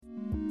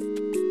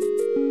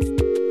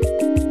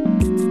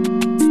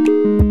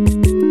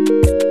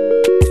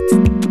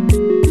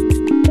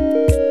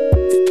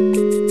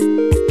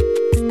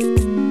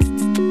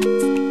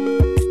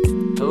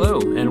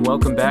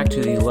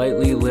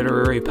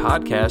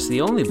podcast,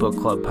 the only book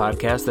club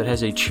podcast that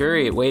has a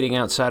chariot waiting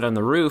outside on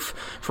the roof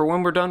for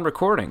when we're done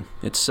recording.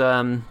 It's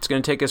going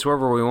to take us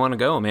wherever we want to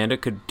go, Amanda.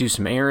 Could do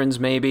some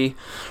errands maybe,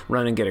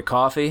 run and get a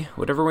coffee,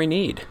 whatever we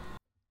need.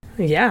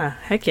 Yeah,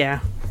 heck yeah.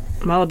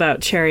 I'm all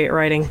about chariot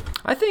riding.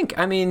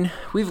 I mean,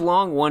 we've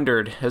long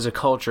wondered as a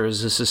culture,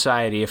 as a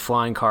society, if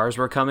flying cars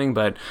were coming,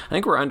 but I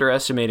think we're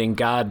underestimating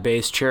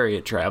God-based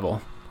chariot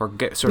travel, or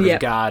sort of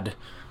God.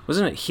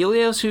 Wasn't it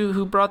Helios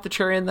who brought the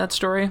chariot in that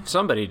story?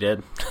 Somebody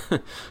did.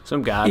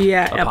 Some god.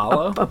 Yeah,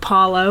 Apollo?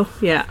 Apollo.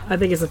 Yeah, I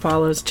think it's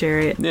Apollo's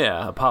chariot.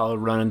 Yeah, Apollo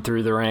running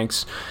through the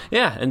ranks.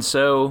 Yeah, and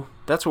so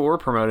that's what we're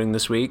promoting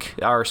this week.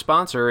 Our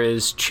sponsor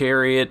is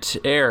Chariot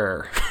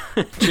Air.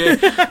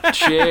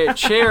 Chariot.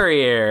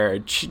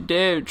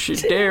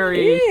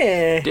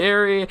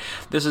 Dairy.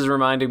 This is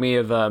reminding me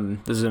of,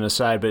 this is an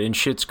aside, but in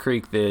Schitt's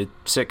Creek, the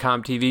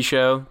sitcom TV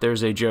show,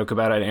 there's a joke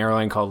about an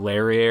airline called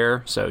Larry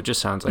Air, so it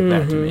just sounds like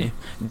that to me.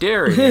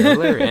 Dairy Air,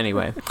 Larry.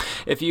 Anyway,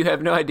 if you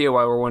have no idea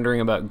why we're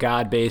wondering about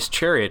God-based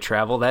chariot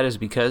travel, that is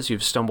because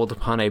you've stumbled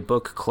upon a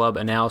book club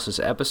analysis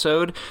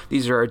episode.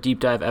 These are our deep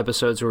dive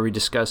episodes where we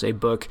discuss a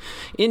book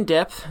in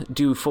depth,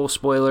 do full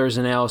spoilers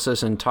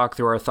analysis, and talk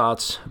through our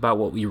thoughts about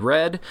what we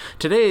read.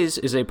 Today's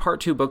is a part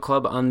 2 book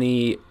club on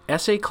the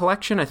essay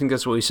collection. I think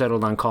that's what we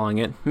settled on calling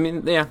it. I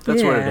mean, yeah,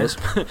 that's what it is.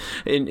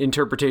 In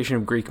interpretation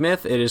of Greek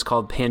myth, it is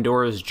called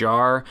Pandora's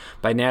Jar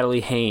by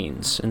Natalie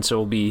Haynes. And so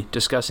we'll be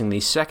discussing the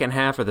second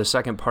half or the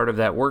second part of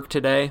that work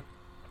today.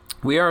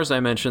 We are, as I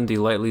mentioned, the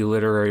Lightly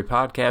Literary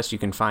Podcast. You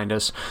can find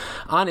us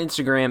on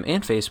Instagram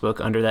and Facebook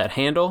under that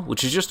handle,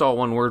 which is just all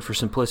one word for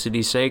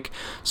simplicity's sake.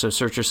 So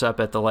search us up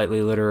at the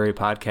Lightly Literary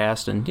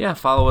Podcast. And yeah,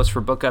 follow us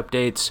for book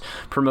updates,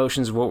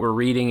 promotions of what we're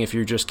reading if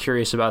you're just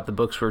curious about the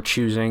books we're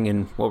choosing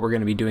and what we're going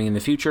to be doing in the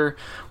future.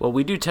 Well,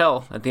 we do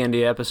tell at the end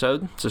of the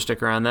episode, so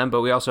stick around then, but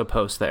we also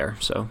post there.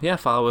 So yeah,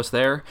 follow us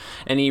there.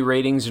 Any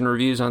ratings and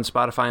reviews on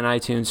Spotify and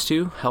iTunes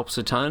too helps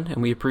a ton,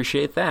 and we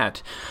appreciate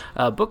that.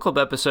 Book club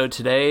episode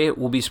today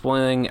will be spoiling.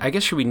 I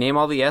guess, should we name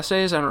all the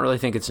essays? I don't really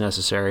think it's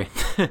necessary.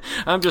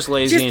 I'm just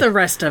lazy. Just the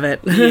rest of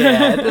it.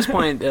 Yeah, at this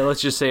point, let's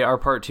just say our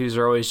part 2s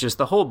are always just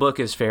the whole book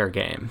is fair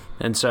game.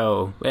 And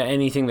so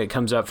anything that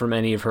comes up from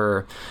any of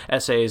her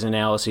essays,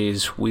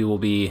 analyses, we will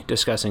be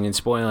discussing and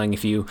spoiling.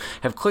 If you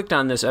have clicked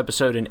on this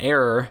episode in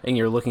error and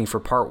you're looking for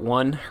part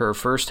 1, her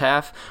first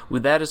half,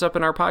 that is up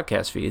in our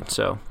podcast feed.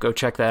 So go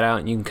check that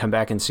out and you can come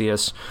back and see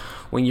us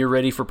when you're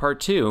ready for part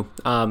 2.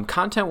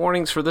 Content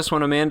warnings for this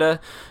one, Amanda.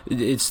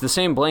 It's the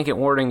same blanket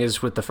warning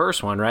as with the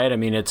first one, right? I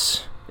mean,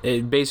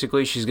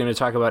 basically she's going to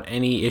talk about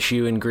any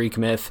issue in Greek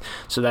myth,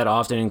 so that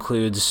often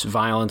includes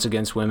violence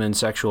against women,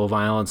 sexual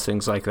violence,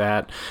 things like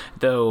that.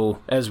 Though,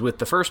 as with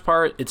the first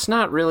part, she's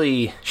not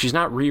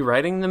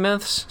rewriting the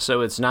myths,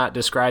 so it's not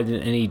described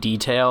in any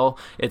detail.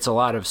 It's a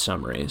lot of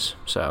summaries.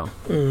 So,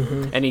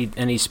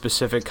 any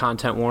specific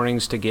content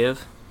warnings to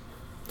give?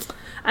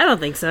 I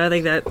don't think so. I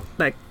think that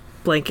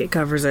blanket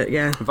covers it.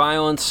 Yeah,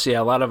 violence.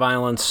 Yeah, a lot of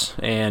violence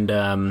and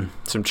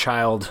some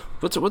child.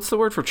 What's the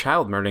word for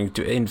child murdering?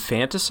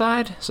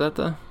 Infanticide? Is that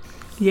the?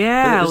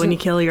 Yeah, when you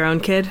kill your own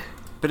kid.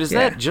 But is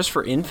that just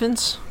for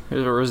infants,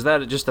 or is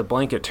that just a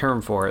blanket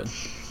term for it?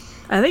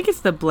 I think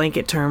it's the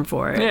blanket term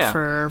for it.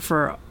 Yeah.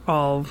 For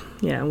all.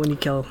 Yeah, when you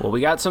kill. Well,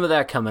 we got some of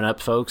that coming up,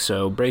 folks.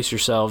 So brace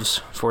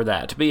yourselves for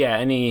that. But yeah,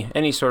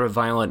 any sort of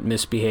violent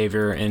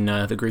misbehavior in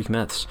the Greek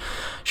myths.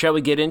 Shall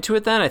we get into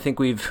it then? I think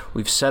we've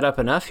set up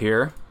enough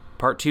here.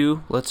 Part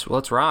 2,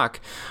 let's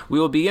rock. We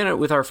will begin it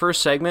with our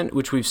first segment,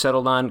 which we've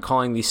settled on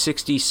calling the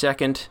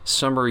 60-second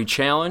summary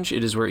challenge.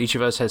 It is where each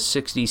of us has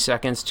 60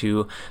 seconds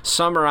to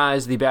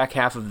summarize the back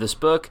half of this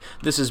book.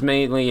 This is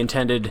mainly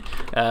intended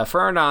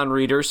for our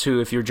non-readers who,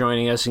 if you're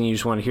joining us and you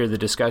just want to hear the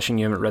discussion,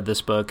 you haven't read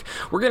this book,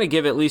 we're going to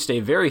give at least a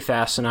very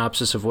fast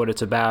synopsis of what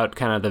it's about,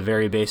 kind of the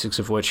very basics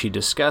of what she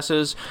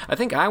discusses. I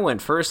think I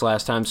went first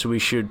last time, so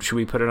should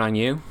we put it on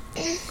you?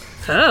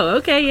 Oh,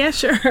 okay, yeah,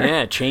 sure.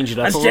 Yeah, change it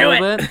up a little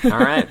bit. All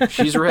right,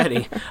 she's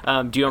ready.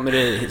 Do you want me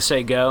to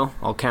say go?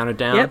 I'll count it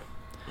down. Yep.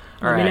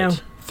 All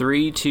right.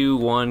 3, 2,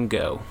 1,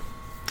 go.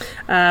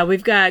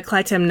 We've got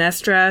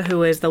Clytemnestra,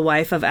 who is the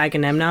wife of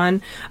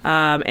Agamemnon,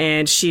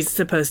 and she's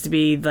supposed to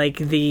be like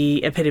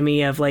the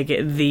epitome of like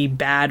the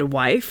bad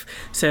wife.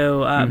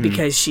 So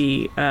because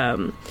she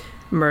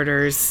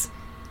murders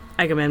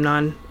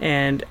Agamemnon,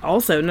 and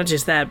also not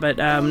just that, but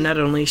not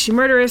only is she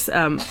murderous,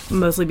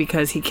 mostly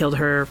because he killed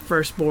her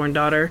firstborn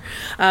daughter,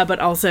 but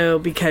also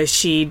because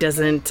she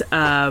doesn't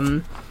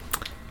honor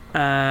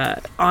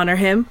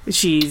him.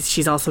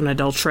 She's also an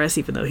adulteress,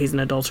 even though he's an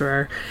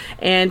adulterer,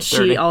 and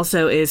she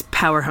also is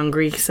power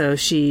hungry, so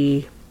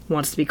she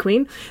wants to be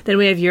queen. Then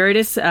we have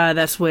Eurydice,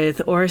 that's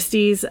with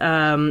Orestes,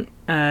 and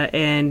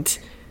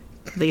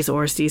I think it's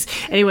Orestes.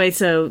 Anyway,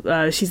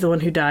 so she's the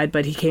one who died,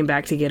 but he came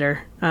back to get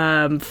her.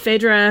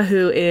 Phaedra,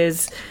 who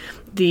is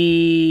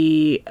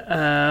the...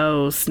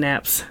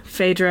 snaps.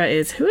 Phaedra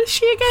is... Who is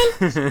she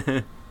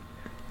again?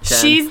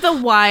 She's the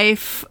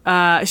wife...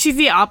 she's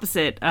the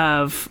opposite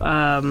of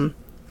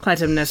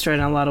Clytemnestra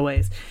in a lot of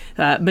ways.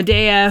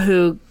 Medea,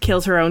 who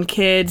kills her own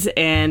kids,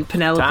 and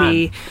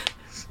Penelope,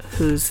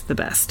 who's the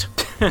best.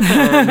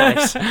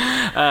 Nice.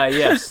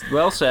 Yes,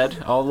 well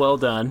said. All well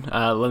done.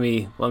 Let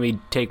me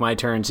take my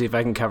turn, see if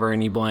I can cover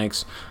any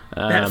blanks.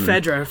 That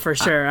Phaedra, for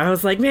sure. I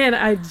was like, man,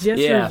 I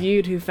just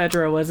reviewed who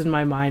Phaedra was in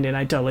my mind, and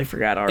I totally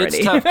forgot already.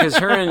 It's tough, because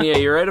her and,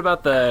 you're right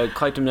about the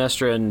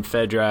Clytemnestra and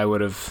Phaedra. I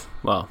would have,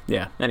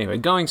 anyway,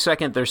 going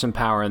second, there's some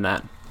power in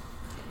that.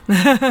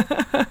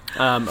 Okay.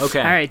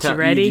 All right, you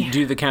ready? You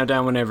do the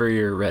countdown whenever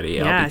you're ready.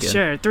 Yeah,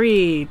 sure.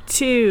 3,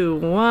 2,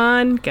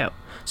 1, go.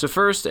 So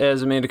first,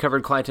 as Amanda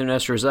covered,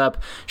 Clytemnestra's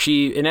up.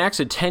 She enacts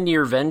a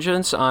 10-year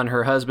vengeance on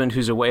her husband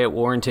who's away at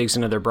war and takes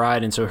another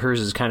bride, and so hers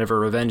is kind of a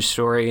revenge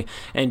story.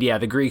 And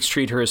the Greeks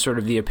treat her as sort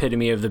of the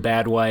epitome of the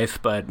bad wife,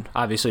 but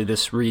obviously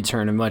this reads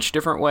her in a much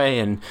different way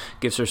and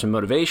gives her some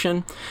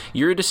motivation.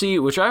 Eurydice,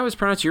 which I always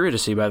pronounce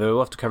Eurydice, by the way,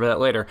 we'll have to cover that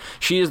later.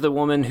 She is the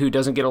woman who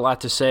doesn't get a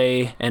lot to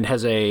say and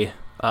has a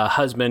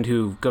husband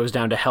who goes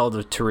down to hell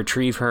to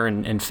retrieve her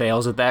and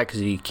fails at that because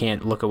he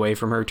can't look away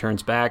from her,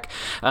 turns back.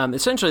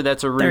 Essentially,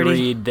 that's a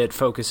reread that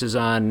focuses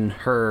on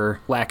her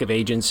lack of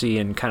agency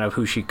and kind of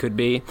who she could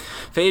be.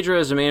 Phaedra,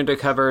 as Amanda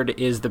covered,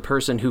 is the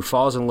person who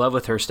falls in love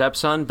with her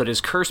stepson, but is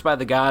cursed by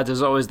the gods.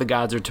 As always, the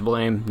gods are to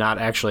blame, not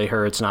actually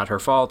her. It's not her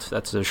fault.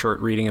 That's a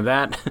short reading of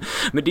that.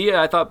 Medea,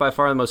 I thought by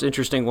far the most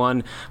interesting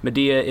one.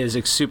 Medea is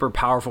a super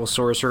powerful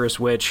sorceress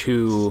witch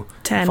who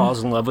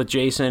falls in love with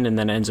Jason and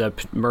then ends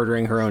up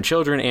murdering her own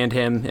children and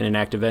him in an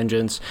act of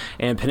vengeance.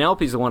 And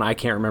Penelope's the one I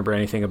can't remember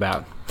anything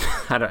about.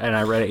 And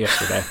I read it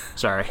yesterday.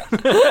 Sorry.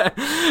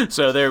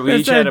 So there we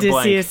each had a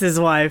blank. Odysseus'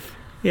 wife.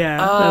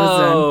 Yeah.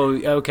 Oh,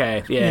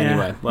 okay. Yeah,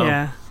 anyway. Well,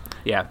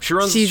 yeah.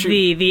 She's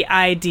the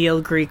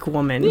ideal Greek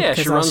woman. Yeah,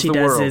 she runs the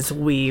world. All she does is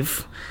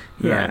weave.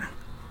 Yeah.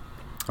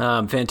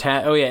 Right.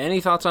 Fantastic. Oh, yeah.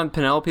 Any thoughts on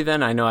Penelope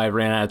then? I know I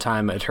ran out of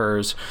time at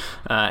hers.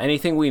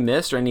 Anything we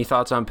missed or any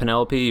thoughts on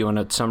Penelope? You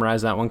want to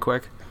summarize that one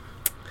quick?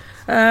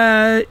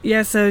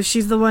 So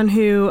she's the one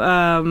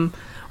who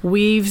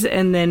weaves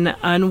and then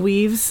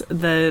unweaves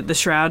the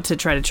shroud to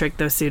try to trick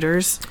those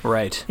suitors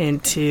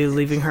into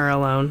leaving her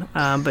alone.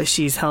 But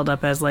she's held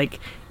up as like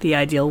the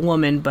ideal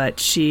woman, but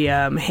she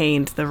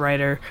Haynes, the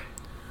writer,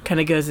 kind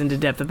of goes into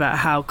depth about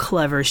how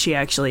clever she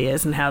actually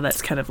is and how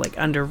that's kind of like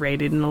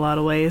underrated in a lot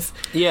of ways.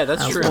 Yeah,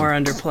 that's true. Or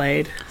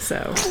underplayed.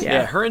 So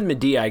yeah, her and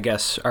Medea, I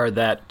guess, are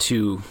that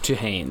to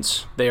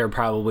Haynes. They are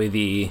probably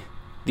the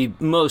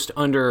most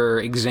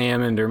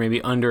under-examined or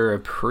maybe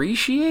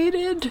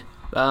underappreciated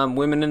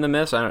women in the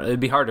myths. It'd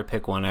be hard to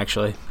pick one,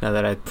 actually, now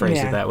that I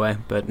phrased it that way.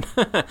 But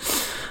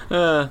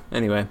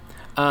anyway.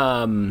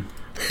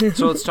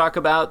 So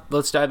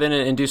let's dive in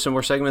and do some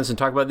more segments and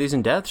talk about these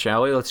in depth,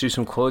 shall we? Let's do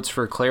some quotes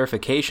for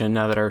clarification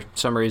now that our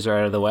summaries are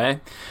out of the way.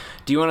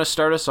 Do you want to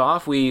start us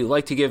off? We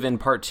like to give in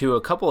part 2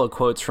 a couple of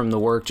quotes from the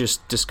work,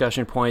 just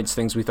discussion points,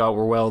 things we thought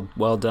were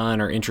well done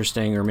or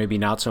interesting or maybe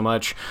not so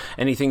much.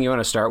 Anything you want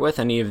to start with?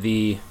 Any of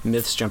the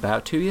myths jump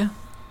out to you?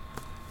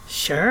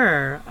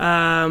 Sure.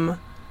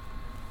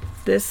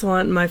 This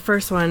one, my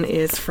first one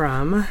is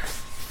from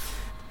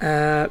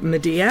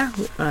Medea,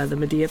 the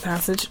Medea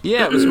passage.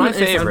 Yeah, it was my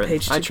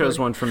favorite. I chose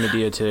one from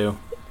Medea too.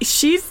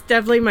 She's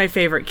definitely my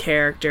favorite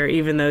character,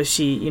 even though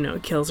she,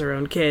 kills her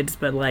own kids,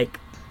 but like,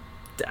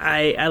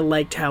 I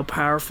liked how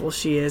powerful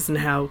she is and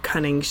how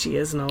cunning she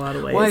is in a lot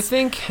of ways. Well, I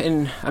think,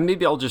 and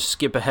maybe I'll just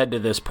skip ahead to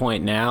this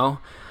point now,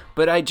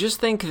 but I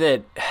just think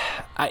that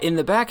in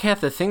the back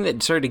half, the thing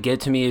that started to get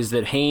to me is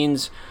that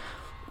Haynes,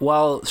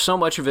 while so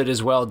much of it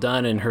is well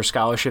done and her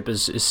scholarship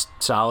is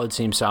solid,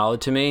 seems solid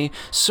to me,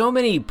 so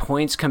many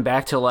points come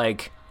back to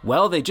like,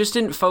 well, they just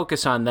didn't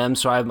focus on them,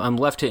 so I'm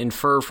left to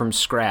infer from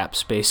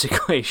scraps,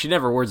 basically. She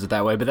never words it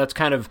that way, but that's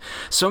kind of,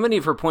 so many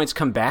of her points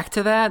come back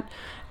to that.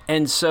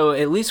 And so,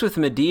 at least with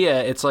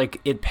Medea, it's like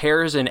it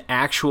pairs an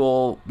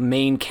actual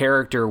main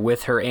character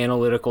with her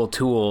analytical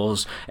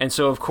tools. And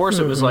so, of course,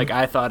 it was like,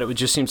 I thought it would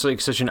just seem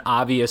like such an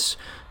obvious,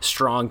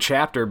 strong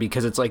chapter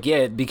because it's like,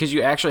 because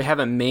you actually have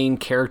a main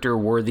character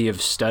worthy of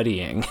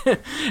studying. And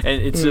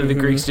it's the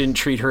Greeks didn't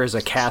treat her as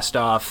a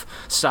cast-off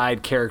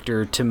side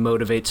character to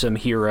motivate some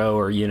hero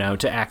or,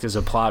 to act as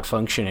a plot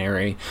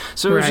functionary.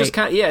 So it was just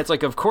kind of, it's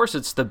like, of course,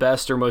 it's the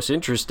best or most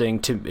interesting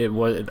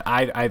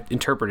I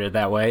interpreted it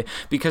that way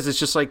because it's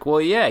just like, well,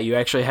 you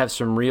actually have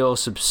some real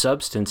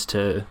substance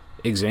to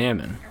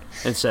examine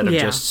instead of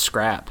just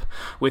scrap.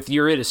 With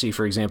Eurydice,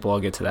 for example,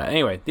 I'll get to that.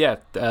 Anyway,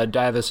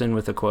 dive us in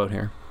with a quote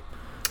here.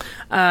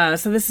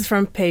 So this is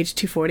from page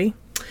 240.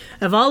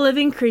 Of all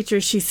living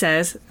creatures, she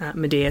says,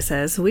 Medea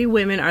says, we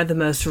women are the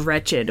most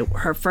wretched.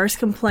 Her first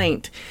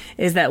complaint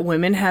is that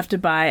women have to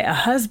buy a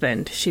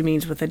husband, she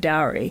means with a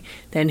dowry.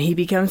 Then he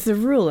becomes the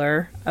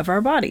ruler of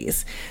our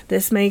bodies.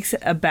 This makes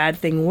a bad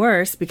thing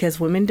worse because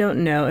women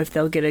don't know if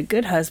they'll get a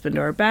good husband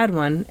or a bad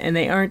one, and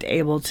they aren't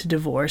able to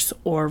divorce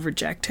or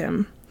reject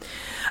him.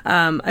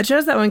 I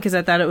chose that one because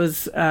I thought it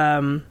was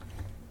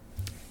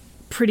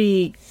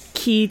pretty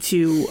key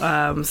to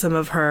some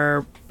of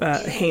her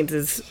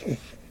Haynes's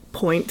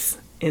points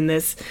in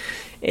this.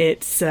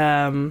 It's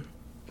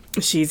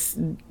she's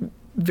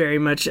very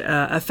much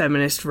a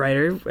feminist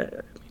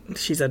writer.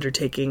 She's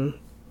undertaking,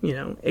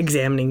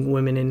 examining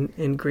women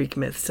in Greek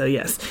myths. So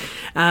yes,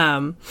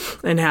 and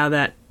how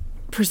that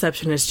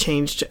perception has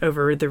changed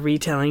over the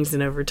retellings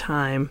and over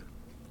time.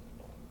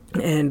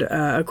 And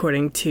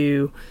according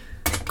to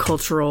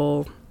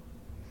cultural,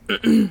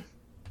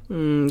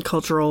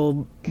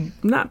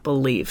 not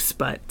beliefs,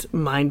 but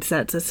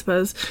mindsets, I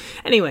suppose.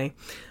 Anyway,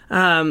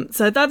 so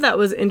I thought that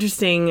was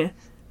interesting,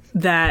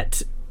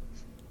 that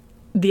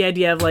the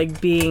idea of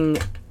like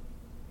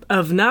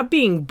not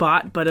being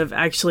bought, but of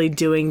actually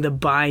doing the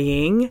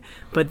buying,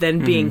 but then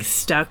being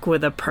stuck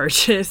with a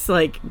purchase,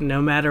 like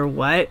no matter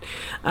what.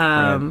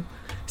 Right.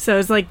 So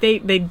it's like they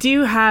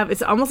do have,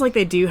 it's almost like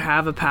they do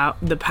have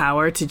the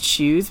power to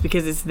choose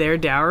because it's their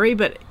dowry,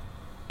 but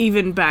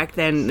even back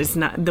then, it's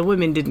not, the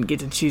women didn't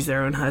get to choose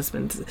their own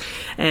husbands,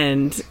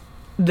 and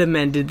the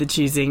men did the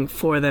choosing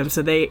for them.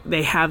 So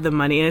they have the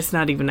money, and it's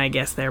not even, I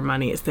guess, their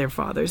money, it's their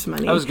father's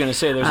money. I was going to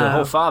say there's a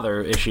whole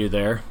father issue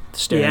there,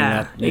 staring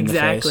at in the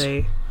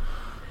face.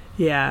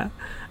 Yeah.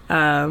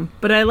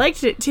 But I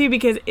liked it too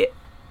because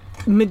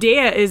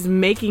Medea is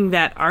making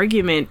that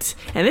argument,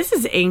 and this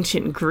is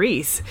ancient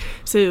Greece.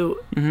 So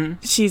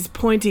she's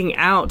pointing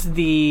out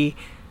the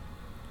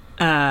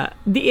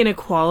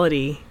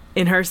inequality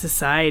in her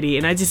society,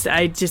 and I just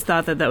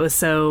thought that was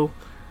so.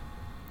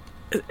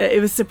 It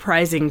was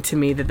surprising to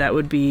me that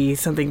would be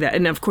something that,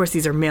 and of course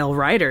these are male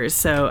writers,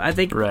 so I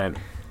think right.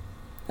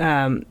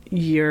 Who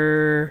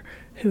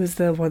is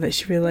the one that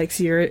she really likes?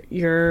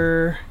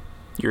 Euripides?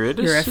 The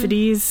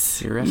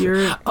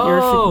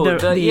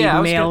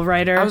male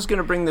writer. I was going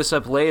to bring this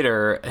up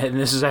later, and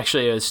this is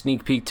actually a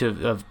sneak peek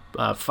to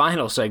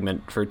final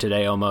segment for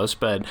today almost,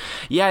 but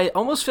yeah, I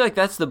almost feel like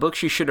that's the book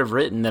she should have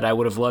written that I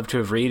would have loved to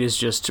have read, is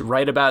just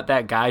write about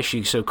that guy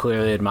she so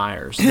clearly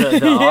admires,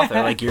 the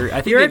author. Like I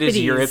think it is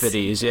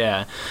Euripides,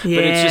 yeah. But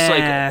it's just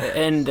like,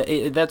 and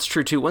that's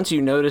true too. Once you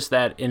notice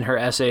that in her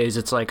essays,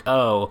 it's like,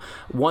 oh,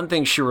 one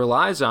thing she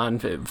relies on,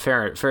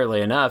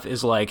 fairly enough,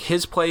 is like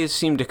his plays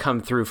seem to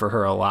come through for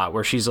her a lot,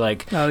 where she's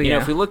like, you know,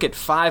 if we look at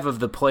 5 of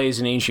the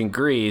plays in ancient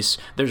Greece,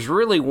 there's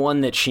really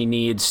one that she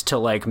needs to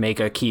like make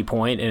a key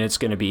point, and it's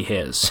going to be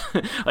his.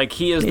 Like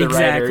he is the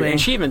writer, and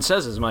she even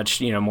says as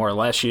much, you know, more or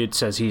less. She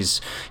says he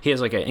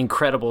has like an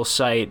incredible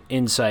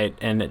insight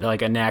and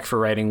like a knack for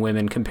writing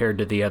women compared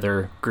to the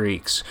other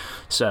Greeks.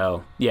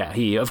 So yeah,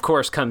 he of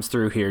course comes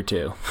through here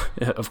too.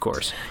 Of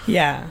course.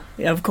 Yeah,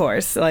 of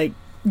course, like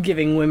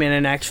giving women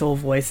an actual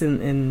voice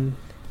in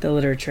the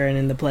literature and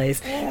in the plays.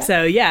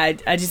 So yeah,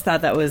 I just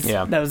thought that was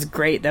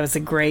great. That was a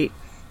great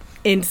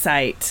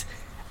insight,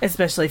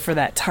 especially for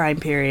that time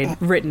period,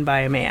 written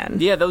by a man.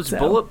 Yeah, those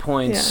bullet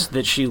points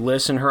that she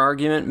lists in her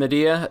argument,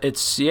 Medea,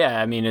 it's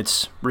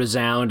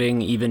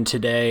resounding even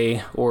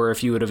today. Or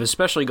if you would have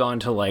especially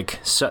gone to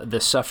like the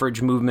suffrage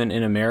movement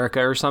in America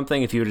or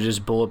something, if you would have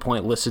just bullet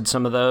point listed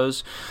some of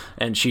those.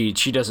 And she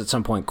does at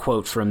some point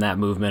quote from that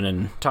movement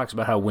and talks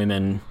about how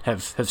women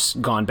have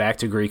gone back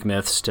to Greek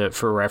myths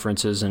for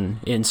references and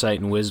insight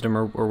and wisdom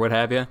or what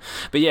have you.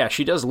 But yeah,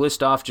 she does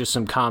list off just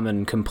some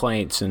common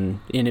complaints and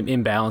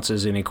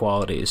imbalances,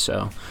 inequalities.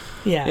 So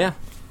yeah.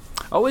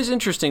 Always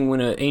interesting when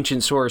an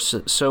ancient source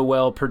so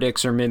well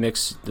predicts or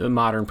mimics the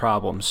modern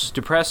problems.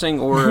 Depressing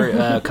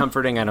or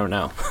comforting, I don't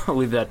know. I'll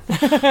leave that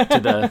to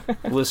the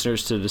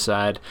listeners to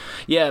decide.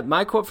 Yeah,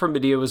 my quote from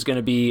Medea was going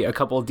to be a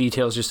couple of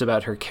details just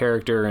about her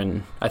character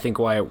and I think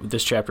why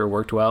this chapter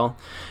worked well.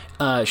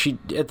 She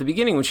at the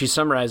beginning, when she's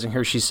summarizing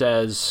her, she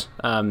says,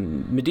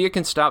 Medea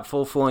can stop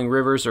full-flowing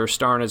rivers or a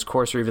star on its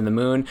course or even the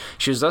moon.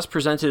 She is thus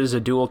presented as a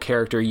dual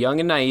character, young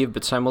and naive,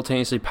 but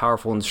simultaneously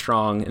powerful and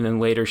strong. And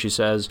then later she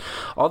says,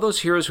 all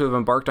those heroes who have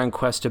embarked on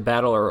quests to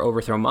battle or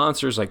overthrow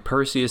monsters like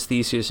Perseus,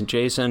 Theseus, and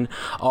Jason,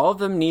 all of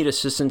them need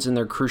assistance in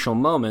their crucial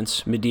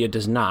moments. Medea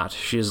does not.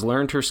 She has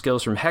learned her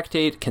skills from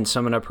Hecate, can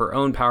summon up her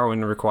own power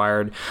when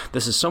required.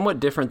 This is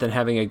somewhat different than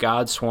having a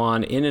god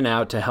swan in and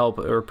out to help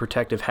or a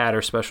protective hat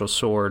or special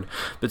sword.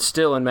 But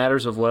still, in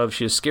matters of love,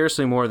 she is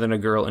scarcely more than a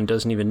girl and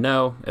doesn't even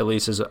know, at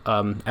least as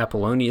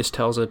Apollonius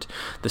tells it,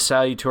 the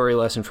salutary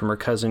lesson from her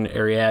cousin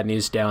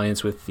Ariadne's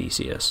dalliance with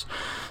Theseus.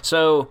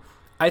 So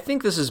I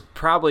think this is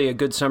probably a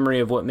good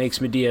summary of what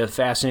makes Medea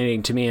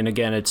fascinating to me. And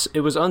again,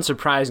 it was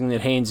unsurprising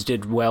that Haynes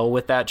did well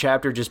with that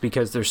chapter just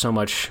because there's so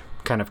much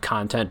kind of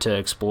content to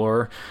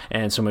explore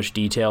and so much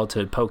detail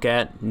to poke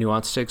at,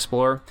 nuance to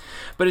explore.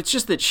 But it's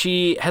just that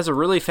she has a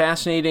really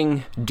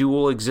fascinating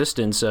dual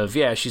existence of,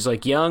 she's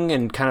like young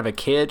and kind of a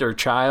kid or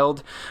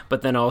child,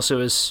 but then also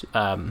is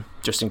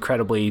just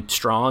incredibly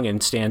strong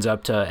and stands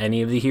up to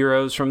any of the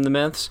heroes from the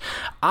myths.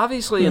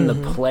 Obviously, in the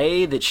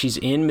play that she's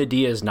in,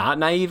 Medea is not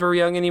naive or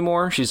young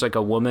anymore. She's like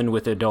a woman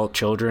with adult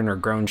children or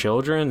grown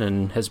children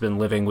and has been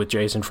living with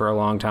Jason for a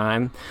long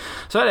time.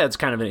 So that adds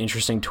kind of an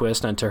interesting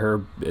twist onto her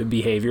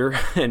behavior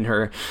and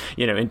her,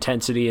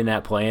 intensity in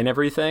that play and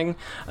everything.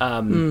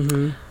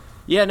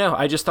 Yeah, no,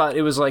 I just thought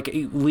it was like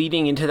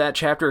leading into that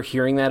chapter,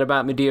 hearing that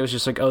about Medea was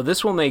just like, oh,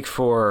 this will make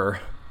for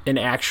an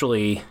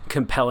actually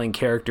compelling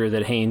character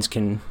that Haynes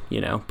can,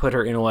 put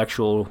her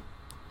intellectual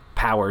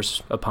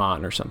powers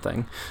upon or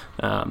something.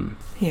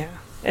 Yeah.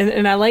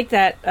 And I like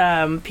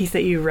that piece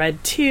that you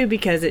read too,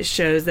 because it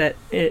shows that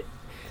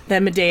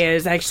that Medea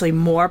is actually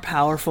more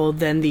powerful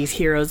than these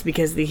heroes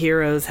because the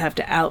heroes have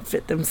to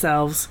outfit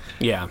themselves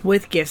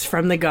with gifts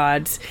from the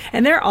gods.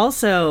 And they're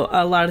also,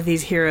 a lot of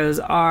these heroes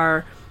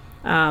are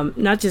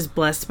not just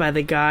blessed by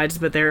the gods,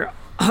 but they're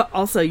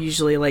also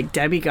usually like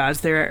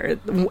demigods. There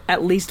are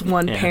at least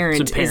one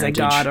parent is a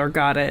god or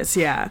goddess.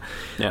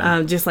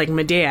 Just like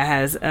Medea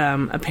has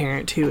a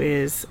parent who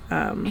is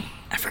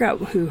I forgot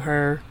who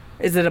her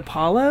is. It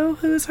Apollo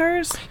who's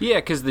hers? Yeah,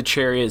 because the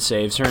chariot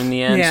saves her in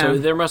the end. So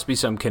there must be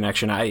some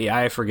connection.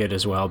 I forget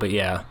as well, but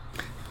yeah.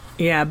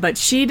 Yeah, but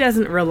she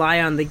doesn't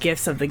rely on the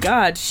gifts of the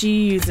gods.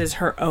 She uses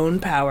her own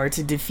power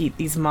to defeat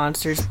these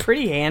monsters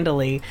pretty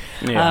handily.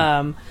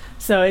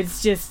 So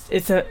it's just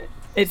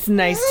it's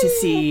nice to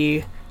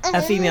see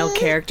a female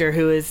character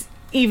who is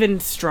even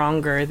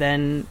stronger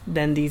than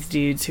these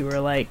dudes who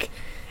are like,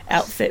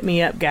 outfit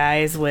me up,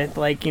 guys, with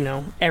like, you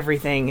know,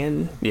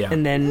 everything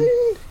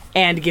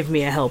and give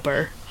me a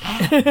helper.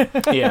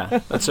 Yeah,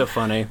 that's so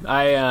funny.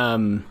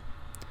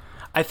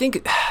 I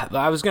think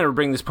I was going to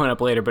bring this point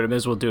up later, but I may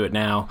as well do it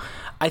now.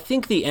 I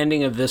think the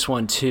ending of this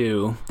one,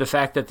 too, the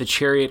fact that the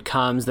chariot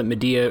comes, that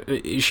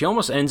Medea, she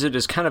almost ends it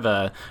as kind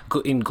of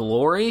in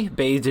glory,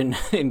 bathed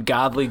in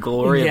godly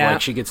glory, of like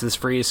she gets this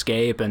free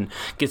escape and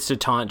gets to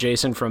taunt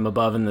Jason from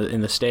above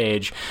in the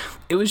stage.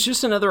 It was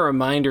just another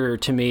reminder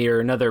to me, or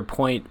another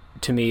point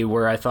to me,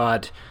 where I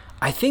thought,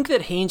 I think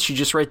that Haynes should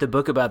just write the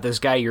book about this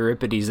guy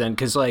Euripides then,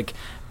 because, like,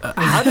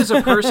 how does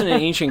a person in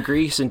ancient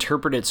Greece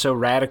interpret it so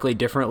radically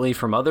differently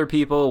from other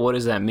people? What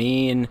does that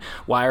mean?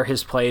 Why are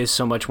his plays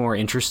so much more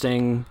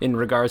interesting in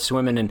regards to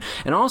women?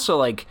 And also,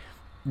 like,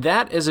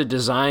 that is a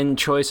design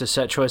choice, a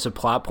set choice, a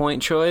plot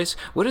point choice.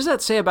 What does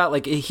that say about,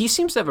 like, he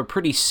seems to have a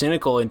pretty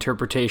cynical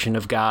interpretation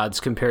of gods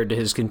compared to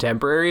his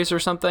contemporaries or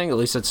something. At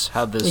least that's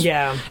how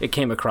it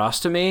came across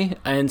to me.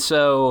 And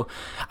so,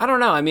 I don't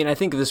know. I mean, I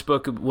think this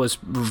book was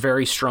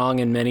very strong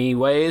in many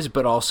ways,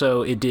 but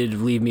also it did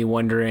leave me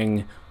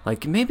wondering,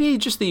 like, maybe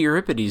just the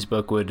Euripides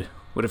book would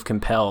have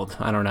compelled.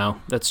 I don't know.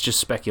 That's just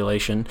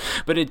speculation.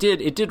 But it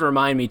did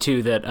remind me,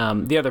 too, that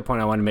the other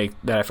point I want to make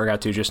that I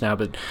forgot to just now,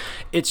 but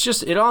it's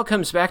just, it all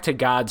comes back to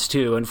gods,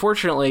 too.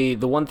 Unfortunately,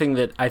 the one thing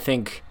that I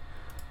think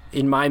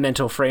in my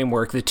mental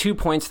framework, the 2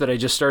 points that I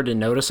just started to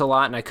notice a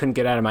lot and I couldn't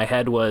get out of my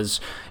head was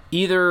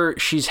either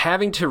she's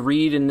having to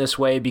read in this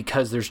way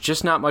because there's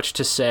just not much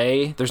to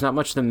say, there's not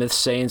much the myths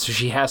say, and so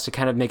she has to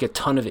kind of make a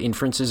ton of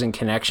inferences and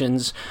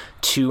connections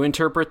to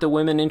interpret the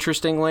women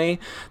interestingly.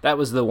 That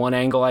was the one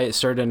angle I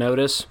started to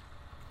notice.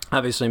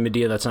 Obviously,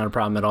 Medea, that's not a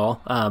problem at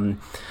all.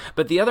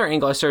 But the other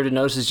angle I started to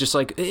notice is just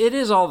like, it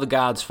is all the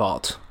gods'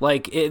 fault.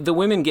 Like, the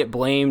women get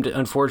blamed,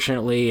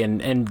 unfortunately,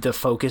 and the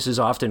focus is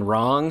often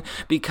wrong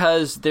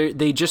because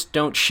they just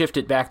don't shift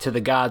it back to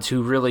the gods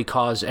who really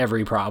cause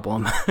every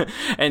problem.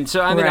 And so,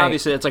 I mean,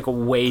 obviously, that's like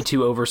way too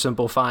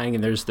oversimplifying,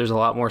 and there's a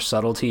lot more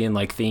subtlety and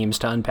like themes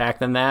to unpack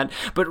than that.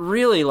 But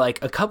really, like,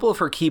 a couple of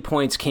her key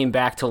points came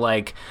back to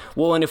like,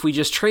 well, and if we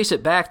just trace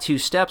it back 2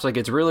 steps, like,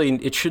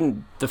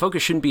 the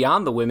focus shouldn't be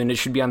on the women, it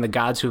should be on the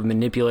gods who have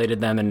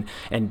manipulated them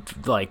and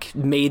like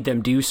made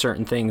them do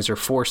certain things or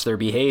force their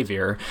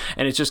behavior.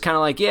 And it's just kind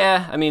of like,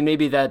 yeah, I mean,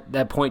 maybe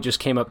that point just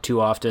came up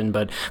too often,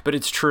 but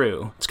it's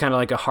true. It's kind of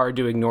like a hard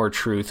to ignore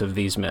truth of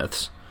these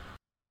myths.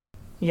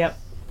 Yep.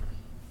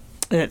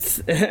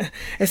 It's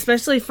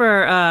especially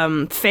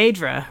for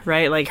Phaedra,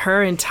 right? Like,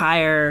 her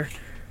entire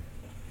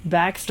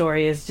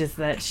backstory is just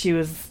that she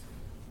was,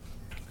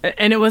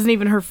 and it wasn't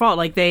even her fault.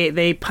 Like,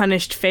 they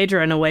punished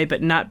Phaedra in a way,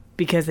 but not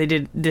because they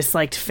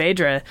disliked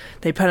Phaedra.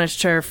 They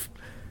punished her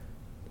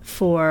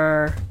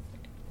for,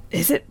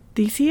 is it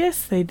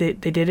Theseus? They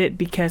did it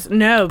because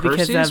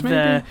Perseus, of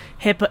the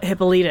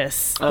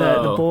Hippolytus,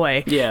 the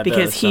boy. Yeah,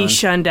 because he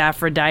shunned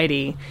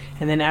Aphrodite,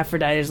 and then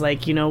Aphrodite's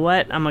like, you know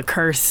what? I'm gonna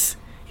curse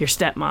your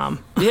stepmom.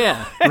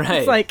 Yeah, right.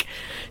 It's like,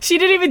 she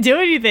didn't even do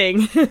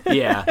anything.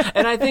 Yeah,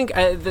 and I think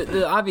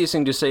the obvious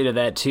thing to say to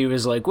that, too,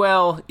 is like,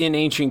 well, in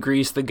ancient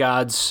Greece, the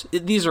gods,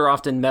 these are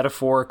often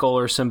metaphorical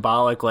or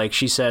symbolic. Like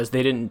she says,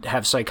 they didn't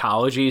have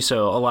psychology,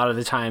 so a lot of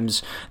the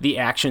times the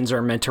actions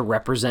are meant to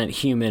represent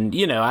human.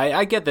 You know,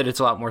 I get that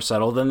it's a lot more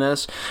subtle than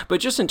this, but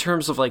just in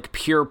terms of like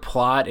pure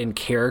plot and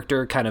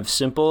character kind of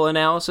simple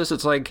analysis,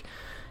 it's like,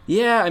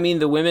 yeah, I mean,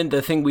 the women,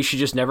 the thing we should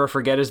just never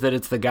forget is that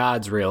it's the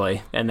gods,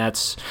 really. And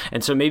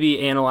so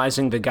maybe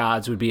analyzing the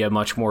gods would be a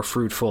much more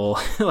fruitful,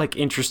 like,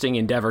 interesting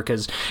endeavor,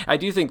 because I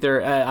do think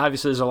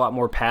obviously there's a lot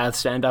more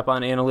paths to end up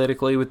on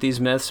analytically with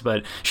these myths,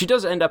 but she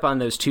does end up on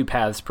those 2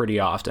 paths pretty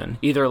often.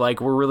 Either,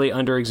 like, we're really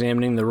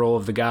under-examining the role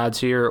of the gods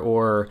here,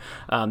 or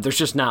there's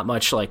just not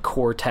much, like,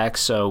 core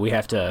text, so we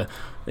have to,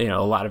 you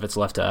know, a lot of it's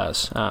left to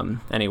us.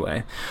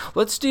 Anyway,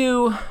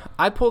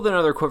 I pulled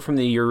another quote from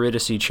the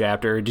Eurydice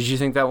chapter. Did you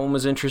think that one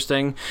was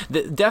interesting?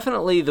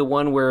 Definitely the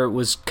one where it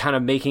was kind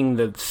of making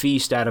the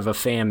feast out of a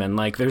famine.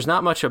 Like, there's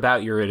not much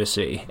about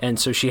Eurydice, and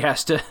so she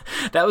has to,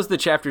 that was the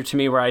chapter to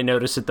me where I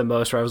noticed it the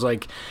most, where I was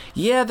like,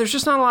 yeah, there's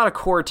just not a lot of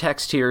core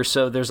text here,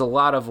 so there's a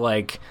lot of,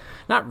 like,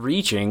 not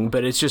reaching,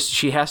 but it's just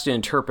she has to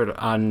interpret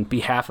on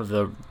behalf of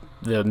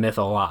the myth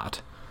a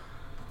lot.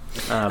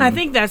 I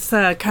think that's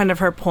kind of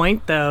her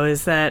point, though,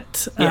 is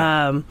that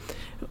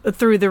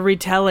through the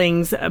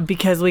retellings,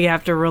 because we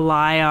have to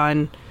rely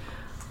on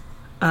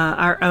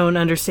our own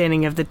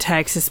understanding of the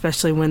text,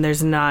 especially when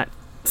there's not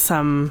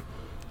some,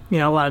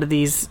 a lot of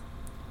these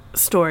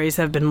stories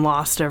have been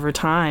lost over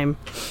time.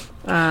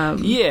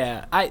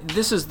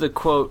 This is the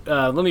quote.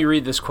 Let me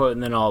read this quote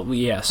and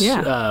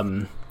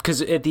then because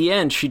at the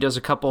end she does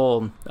a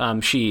couple,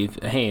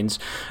 Haynes,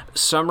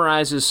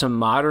 summarizes some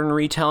modern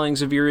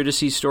retellings of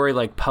Eurydice's story,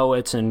 like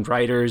poets and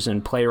writers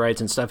and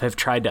playwrights and stuff have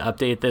tried to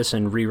update this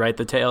and rewrite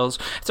the tales.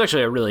 It's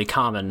actually a really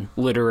common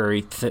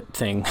literary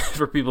thing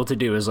for people to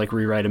do, is like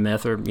rewrite a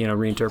myth or,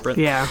 reinterpret.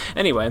 Yeah.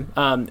 Anyway,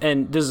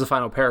 and this is the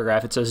final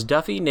paragraph. It says,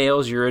 Duffy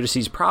nails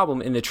Eurydice's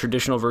problem in the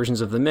traditional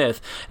versions of the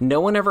myth.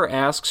 No one ever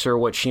asks her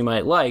what she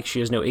might like. She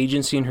has no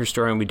agency in her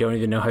story, and we don't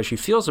even know how she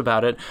feels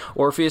about it.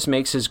 Orpheus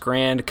makes his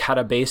grand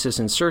catabasis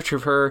in search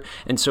of her,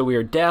 and so we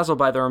are dazzled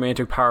by the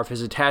romantic power of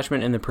his attachment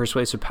and the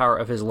persuasive power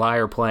of his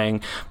lyre playing.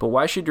 But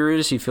why should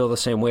Eurydice feel the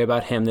same way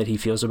about him that he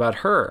feels about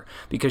her?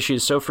 Because she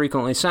is so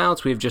frequently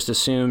silenced, we have just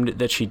assumed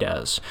that she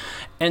does.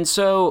 And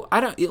so,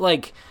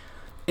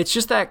 it's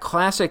just that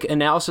classic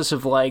analysis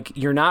of,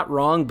 you're not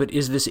wrong, but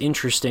is this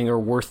interesting or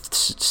worth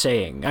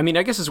saying? I mean,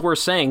 I guess it's worth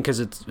saying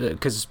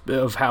because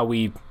of how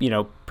we,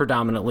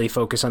 predominantly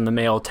focus on the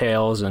male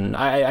tales, and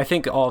I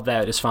think all of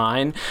that is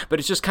fine, but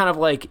it's just kind of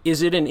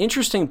is it an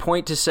interesting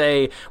point to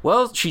say,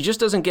 well, she just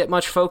doesn't get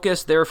much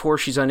focus, therefore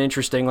she's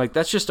uninteresting?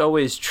 That's just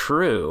always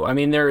true. I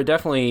mean, there are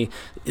definitely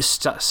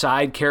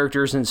side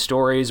characters in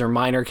stories or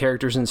minor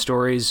characters in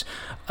stories,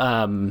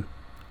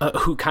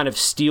 who kind of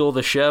steal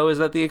the show, is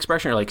that the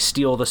expression? Or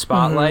steal the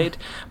spotlight?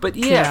 Mm-hmm. But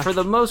for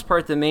the most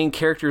part, the main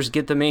characters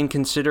get the main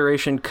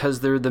consideration because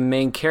they're the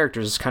main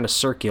characters. It's kind of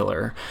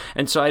circular.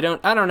 And so I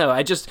don't know.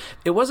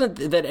 It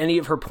wasn't that any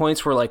of her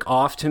points were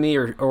off to me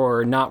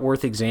or not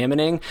worth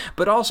examining,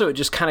 but also it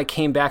just kind of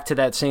came back to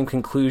that same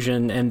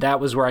conclusion, and that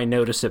was where I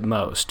noticed it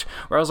most.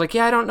 Where I was like,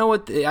 I don't know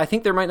I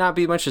think there might not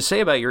be much to say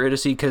about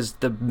Eurydice because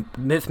the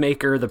myth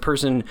maker, the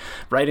person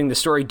writing the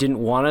story, didn't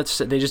want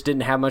it. They just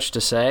didn't have much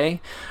to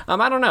say. I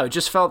don't know. It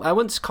just felt, I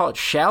wouldn't call it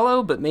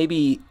shallow, but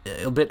maybe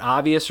a bit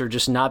obvious or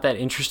just not that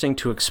interesting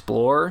to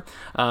explore.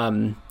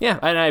 And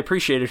I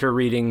appreciated her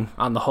reading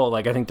on the whole.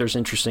 I think there's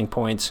interesting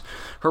points.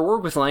 Her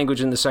work with language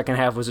in the second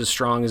half was as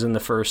strong as in the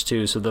first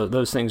two, so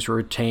those things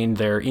retained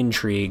their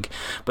intrigue.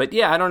 But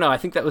I don't know. I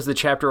think that was the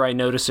chapter where I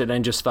noticed it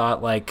and just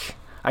thought,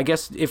 I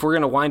guess if we're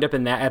going to wind up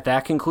at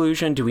that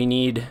conclusion, do we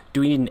need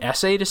an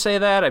essay to say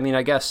that? I mean,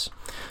 I guess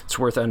it's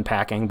worth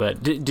unpacking,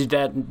 but did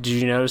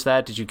you notice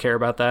that? Did you care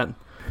about that?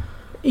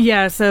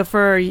 Yeah, so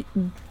for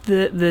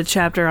the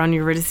chapter on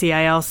Eurydice,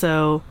 I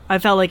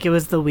felt like it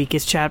was the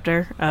weakest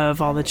chapter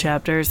of all the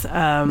chapters.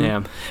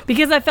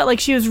 Because I felt like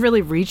she was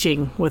really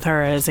reaching with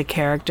her as a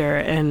character,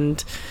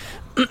 and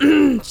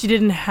she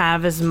didn't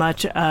have as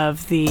much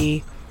of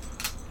the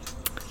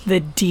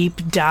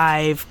deep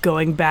dive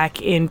going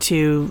back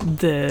into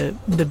the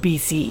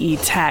BCE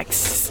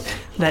texts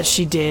that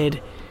she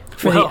did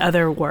for the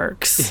other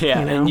works. Yeah,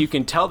 and you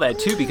can tell that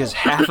too because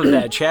half of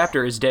that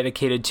chapter is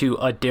dedicated to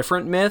a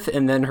different myth,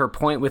 and then her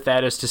point with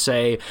that is to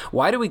say,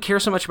 why do we care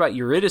so much about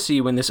Eurydice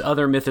when this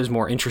other myth is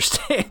more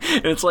interesting?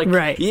 And it's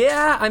right.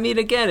 Yeah, I mean,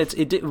 again,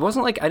 it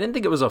wasn't I didn't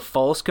think it was a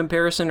false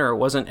comparison, or it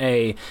was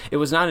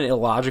not an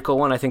illogical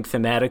one. I think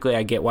thematically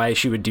I get why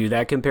she would do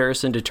that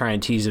comparison to try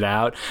and tease it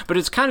out, but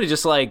it's kind of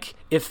just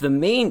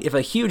if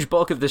a huge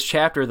bulk of this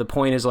chapter, the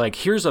point is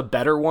here's a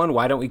better one,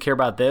 why don't we care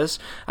about this?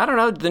 I don't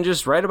know, then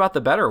just write about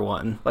the better one.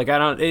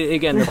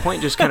 The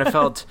point just kind of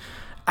felt,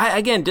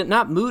 did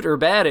not moot or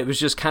bad, it was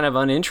just kind of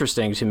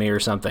uninteresting to me or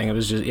something. It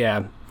was just,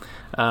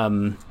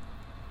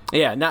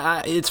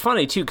 it's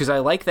funny too, because I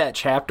like that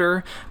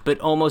chapter, but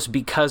almost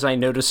because I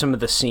noticed some of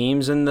the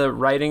seams in the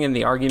writing and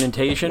the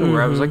argumentation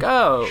where I was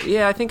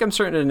I think I'm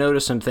starting to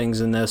notice some things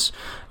in this.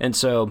 And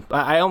so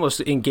I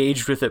almost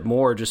engaged with it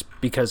more just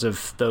because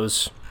of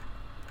those,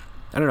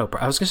 I don't know,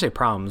 I was going to say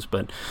problems,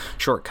 but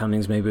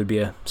shortcomings maybe would be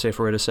a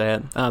safer way to say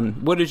it.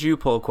 What did you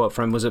pull a quote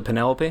from? Was it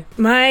Penelope?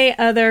 My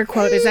other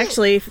quote is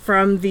actually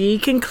from the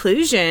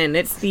conclusion.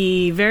 It's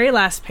the very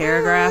last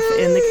paragraph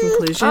in the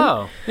conclusion.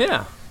 Oh,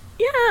 yeah.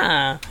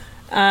 Yeah.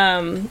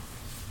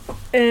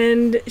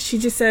 And she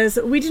just says,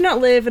 we do not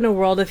live in a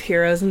world of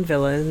heroes and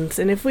villains,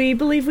 and if we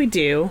believe we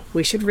do,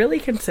 we should really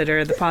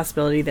consider the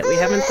possibility that we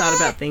haven't thought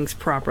about things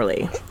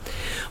properly.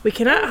 We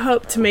cannot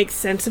hope to make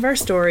sense of our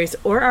stories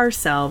or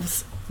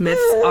ourselves.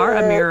 Myths are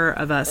a mirror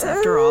of us,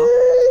 after all,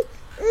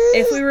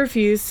 if we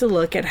refuse to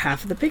look at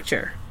half of the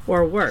picture.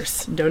 Or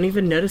worse, don't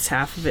even notice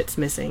half of it's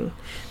missing.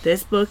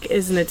 This book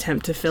is an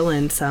attempt to fill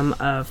in some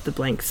of the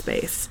blank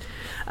space.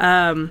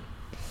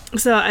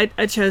 So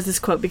I chose this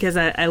quote because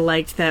I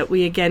liked that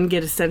we again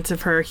get a sense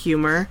of her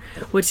humor,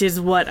 which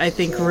is what I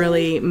think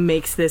really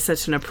makes this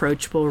such an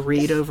approachable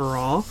read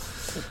overall,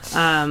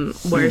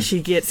 where she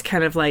gets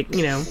kind of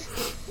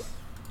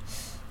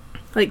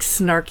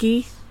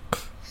snarky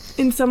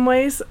in some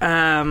ways,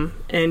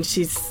 and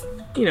she's,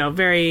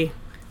 very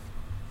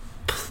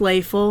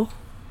playful,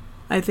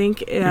 I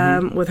think,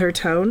 with her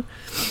tone.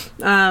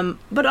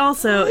 But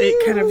also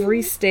it kind of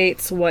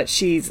restates what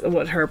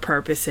her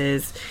purpose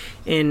is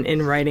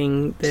in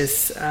writing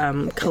this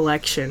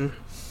collection,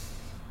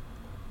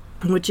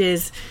 which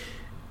is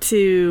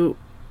to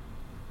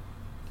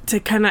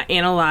kind of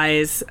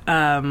analyze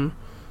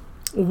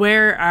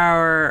where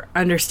our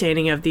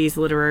understanding of these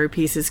literary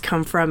pieces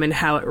come from and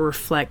how it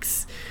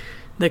reflects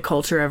the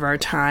culture of our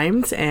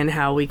times, and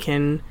how we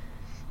can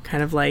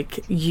kind of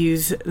like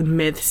use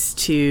myths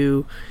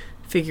to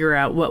figure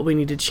out what we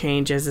need to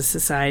change as a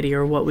society,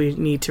 or what we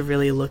need to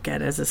really look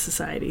at as a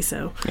society.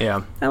 So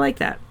yeah, I like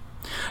that.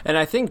 And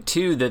I think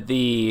too that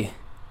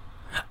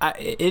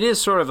it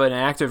is sort of an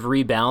act of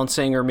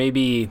rebalancing, or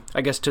maybe,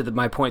 I guess, to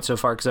my point so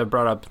far, because I've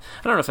brought up,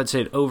 I don't know if I'd say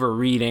it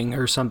over-reading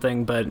or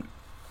something, but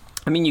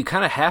I mean, you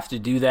kind of have to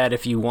do that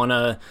if you want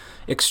to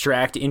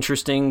extract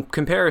interesting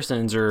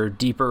comparisons or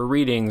deeper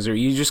readings, or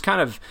you just kind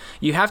of,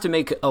 you have to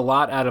make a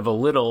lot out of a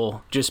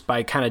little just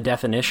by kind of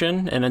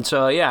definition. And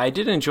so, yeah, I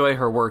did enjoy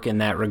her work in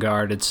that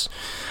regard. It's,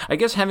 I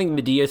guess, having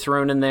Medea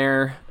thrown in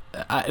there,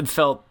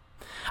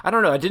 I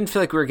don't know, I didn't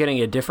feel like we were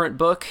getting a different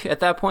book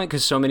at that point,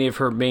 because so many of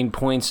her main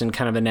points and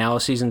kind of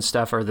analyses and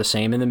stuff are the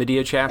same in the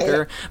Medea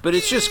chapter. But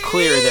it's just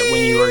clear that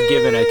when you are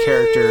given a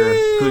character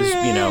who's,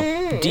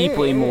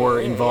 deeply more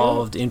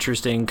involved,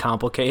 interesting,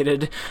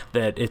 complicated,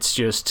 that it's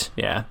just,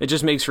 yeah, it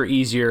just makes for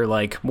easier,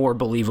 like, more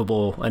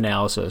believable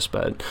analysis.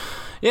 But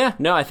yeah,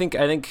 no, I think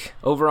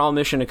overall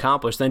mission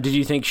accomplished. Then do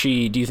you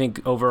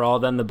think overall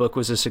then the book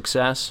was a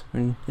success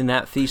in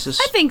that thesis?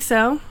 I think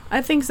so.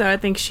 I think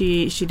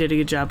she did a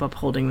good job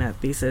upholding that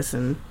thesis.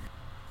 And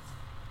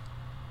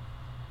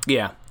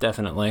yeah,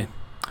 definitely.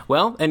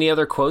 Well, any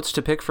other quotes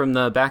to pick from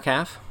the back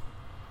half?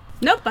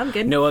 Nope, I'm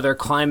good. No other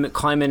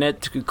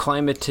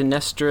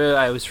Clytemnestra.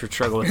 I always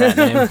struggle with that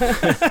name.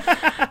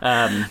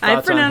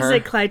 I pronounced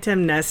it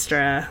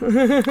Clytemnestra.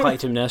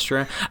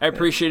 Clytemnestra. I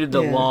appreciated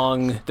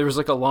there was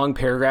like a long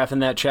paragraph in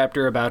that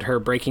chapter about her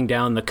breaking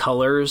down the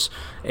colors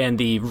and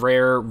the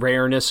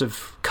rareness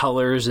of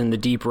colors in the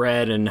deep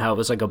red, and how it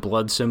was like a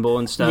blood symbol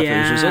and stuff. Yeah.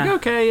 It was just like,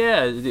 okay,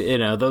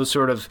 yeah, those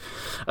sort of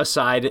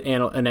aside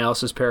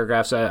analysis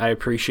paragraphs I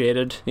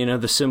appreciated,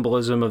 the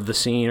symbolism of the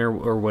scene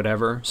or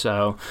whatever.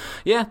 So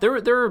yeah, there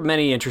were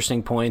many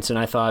interesting points, and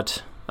I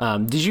thought,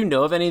 did you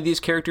know of any of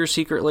these characters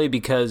secretly?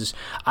 Because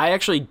I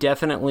actually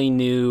definitely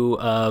knew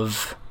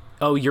of...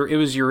 it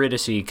was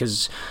Eurydice,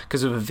 because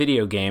of a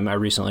video game I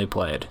recently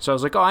played. So I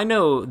was like, I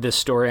know this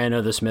story, I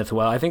know this myth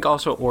well. I think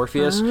also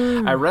Orpheus.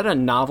 I read a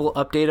novel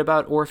update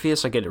about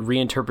Orpheus, like a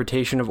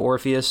reinterpretation of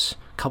Orpheus a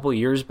couple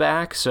years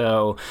back.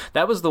 So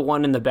that was the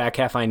one in the back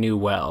half I knew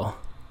well.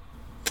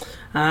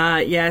 So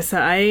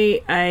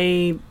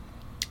I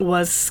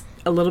was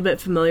a little bit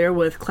familiar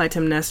with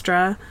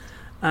Clytemnestra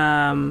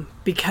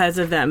because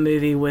of that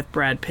movie with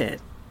Brad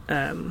Pitt,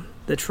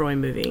 the Troy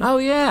movie. Oh,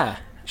 yeah.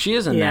 She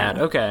is in that.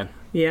 Okay.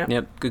 Yeah.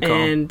 Yep. Good call.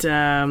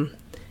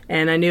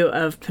 And I knew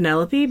of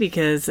Penelope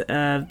because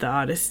of the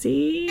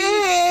Odyssey.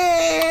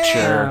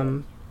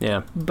 Sure.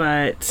 Yeah.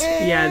 But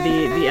yeah,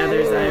 the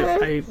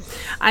others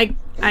I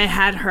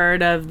had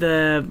heard of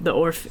the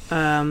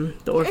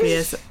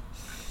Orpheus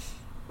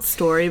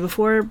story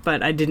before,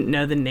 but I didn't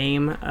know the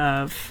name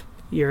of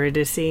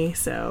Eurydice.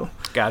 So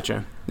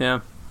gotcha.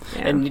 Yeah.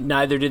 And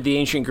neither did the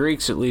ancient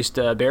Greeks, at least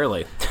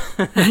barely.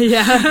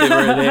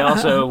 Yeah. They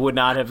also would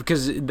not have,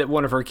 because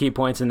one of her key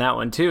points in that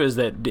one too is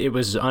that it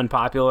was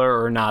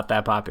unpopular or not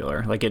that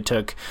popular. Like it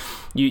took,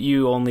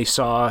 you only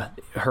saw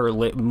her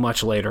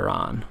much later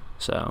on.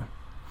 So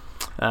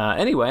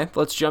anyway,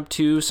 let's jump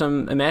to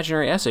some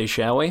imaginary essays,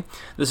 shall we?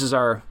 This is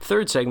our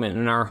third segment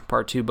in our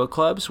Part 2 book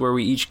clubs, where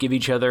we each give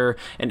each other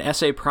an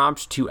essay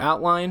prompt to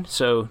outline.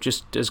 So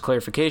just as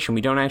clarification,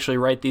 we don't actually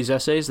write these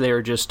essays. They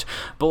are just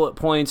bullet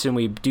points, and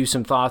we do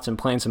some thoughts and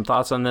plan some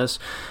thoughts on this.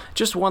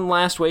 Just one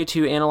last way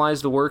to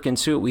analyze the work and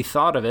see what we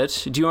thought of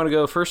it. Do you want to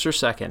go first or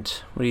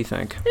second? What do you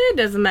think? It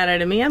doesn't matter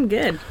to me. I'm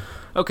good.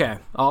 Okay,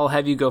 I'll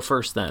have you go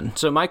first then.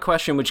 So my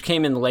question, which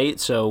came in late,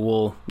 so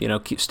we'll,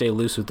 stay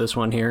loose with this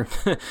one here,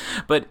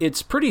 but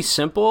it's pretty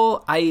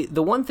simple.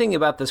 The one thing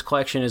about this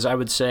collection is I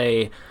would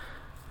say,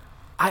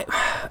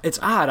 it's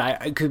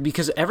odd,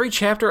 because every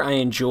chapter I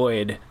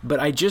enjoyed, but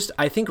I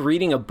think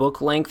reading a book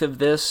length of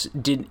this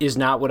is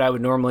not what I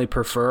would normally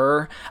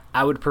prefer.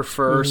 I would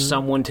prefer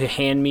someone to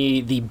hand me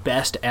the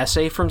best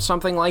essay from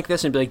something like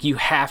this and be like, you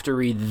have to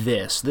read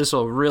this. This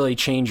will really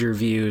change your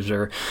views,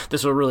 or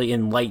this will really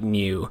enlighten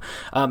you.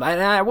 And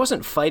I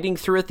wasn't fighting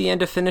through at the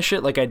end to finish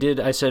it. Like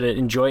I said,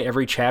 enjoy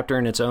every chapter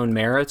in its own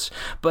merits.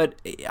 But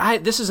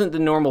this isn't the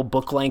normal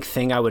book length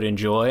thing I would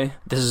enjoy.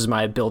 This is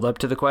my build up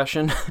to the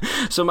question.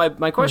 So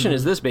my question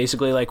is this,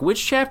 basically, like,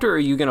 which chapter are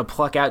you going to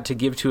pluck out to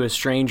give to a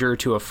stranger,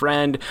 to a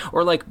friend,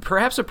 or like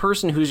perhaps a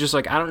person who's just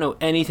like, I don't know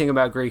anything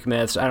about Greek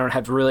myths, I don't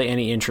have really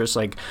any interest.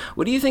 Like,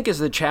 what do you think is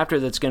the chapter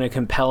that's going to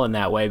compel in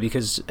that way?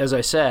 Because as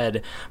I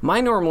said,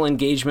 my normal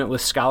engagement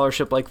with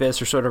scholarship like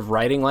this, or sort of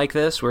writing like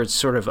this, where it's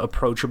sort of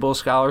approachable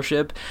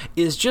scholarship,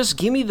 is just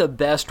give me the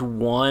best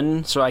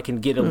one so I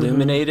can get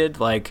illuminated.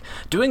 Like,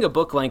 doing a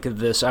book length of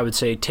this, I would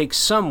say, takes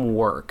some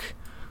work.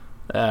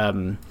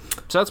 So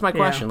that's my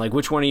question. Like,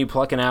 which one are you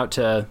plucking out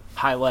to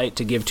highlight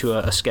to give to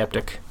a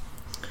skeptic?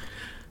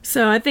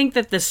 So I think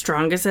that the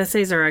strongest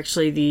essays are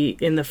actually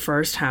in the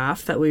first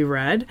half that we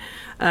read.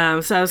 So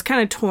I was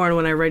kind of torn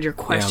when I read your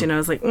question. I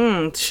was like,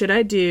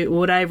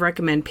 would I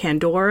recommend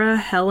Pandora,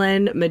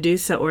 Helen,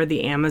 Medusa, or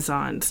the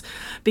Amazons?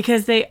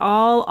 Because they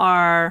all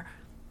are,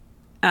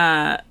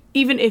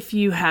 even if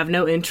you have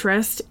no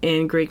interest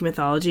in Greek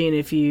mythology and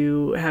if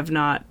you have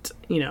not,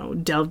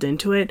 delved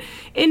into it,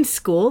 in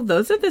school,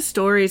 those are the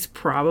stories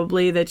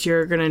probably that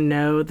you're going to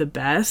know the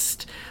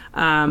best.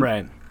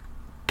 Right.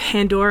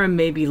 Pandora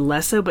maybe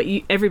less so, but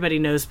everybody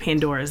knows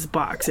Pandora's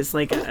box. It's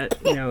like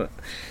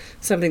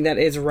something that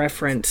is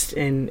referenced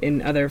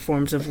in other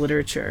forms of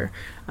literature,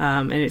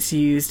 and it's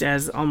used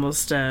as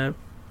almost like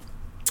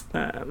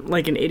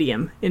an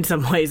idiom in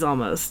some ways,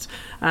 almost.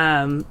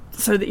 So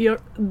that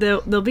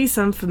there'll be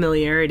some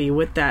familiarity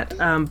with that,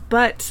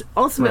 but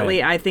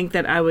ultimately, I think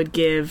that I would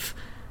give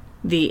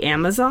the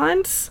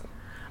Amazons,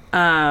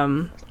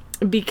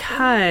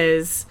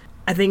 because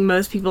I think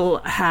most people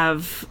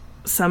have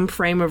some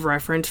frame of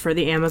reference for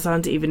the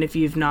Amazons, even if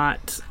you've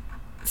not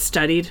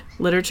studied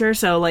literature.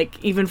 So,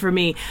 like, even for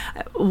me,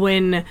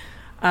 when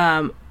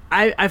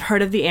I've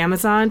heard of the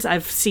Amazons,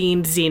 I've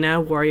seen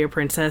Xena, warrior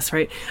princess,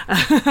 right?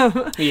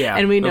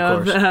 And we know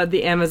of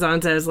the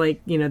Amazons as,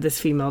 like, this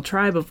female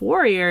tribe of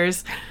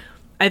warriors.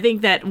 I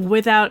think that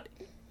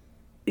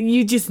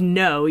you just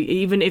know,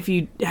 even if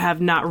you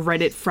have not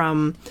read it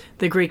from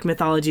the Greek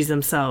mythologies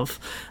themselves,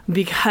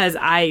 because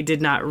I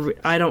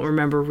don't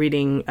remember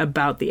reading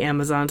about the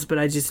Amazons, but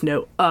I just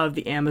know of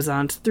the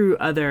Amazons through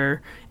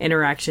other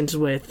interactions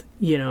with,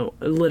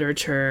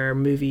 literature,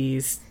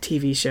 movies,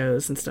 TV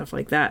shows, and stuff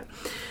like that.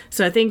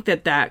 So I think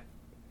that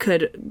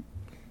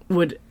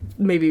would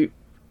maybe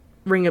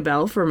ring a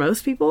bell for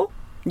most people.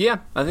 Yeah,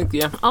 I think,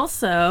 yeah.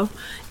 Also,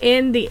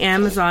 in the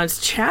Amazons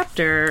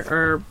chapter,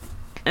 or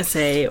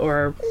essay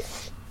or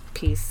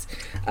piece,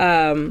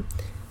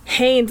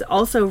 Haynes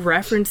also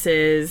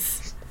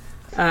references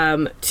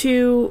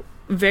two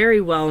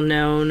very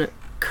well-known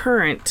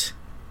current,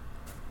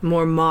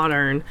 more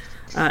modern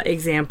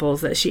examples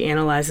that she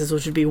analyzes,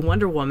 which would be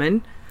Wonder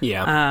Woman,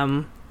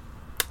 and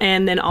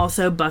then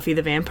also Buffy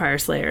the Vampire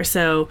Slayer.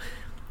 So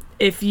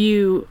if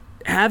you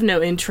have no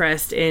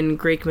interest in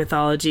Greek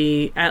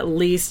mythology, at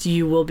least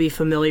you will be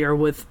familiar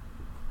with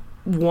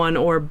one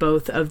or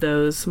both of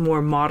those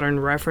more modern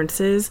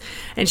references.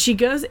 And she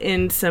goes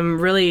in some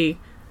really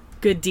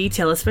good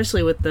detail,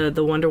 especially with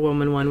the Wonder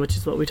Woman one, which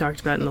is what we talked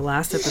about in the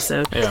last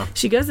episode. Yeah.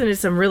 She goes into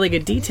some really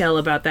good detail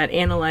about that,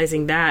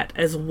 analyzing that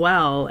as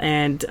well,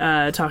 and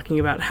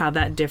talking about how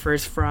that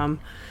differs from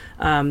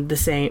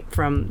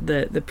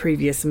the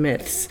previous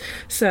myths.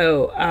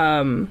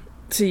 So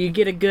so you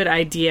get a good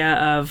idea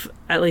of,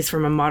 at least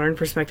from a modern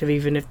perspective,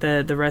 even if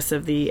the rest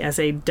of the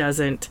essay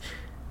doesn't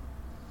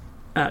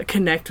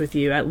connect with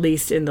you, at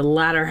least in the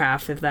latter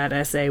half of that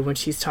essay when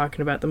she's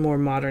talking about the more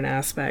modern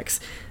aspects,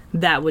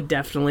 that would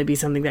definitely be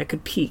something that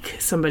could pique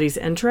somebody's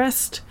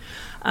interest.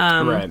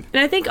 Right. And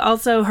I think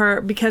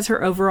also because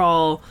her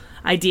overall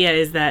idea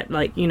is that,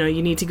 like, you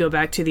need to go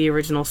back to the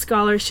original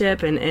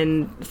scholarship,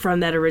 and from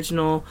that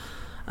original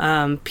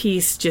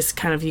piece, just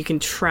kind of you can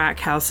track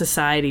how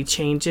society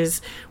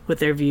changes with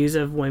their views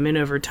of women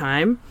over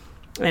time,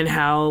 and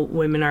how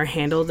women are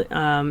handled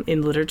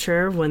in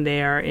literature when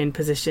they are in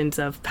positions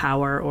of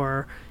power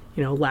or,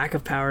 lack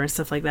of power and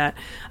stuff like that.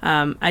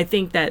 I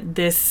think that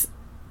this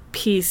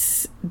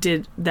piece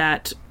did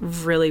that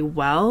really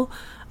well,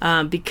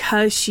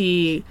 because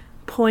she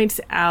points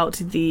out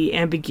the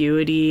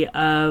ambiguity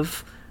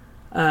of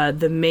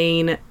the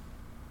main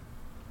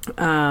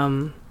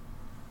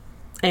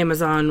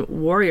Amazon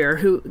warrior,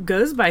 who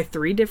goes by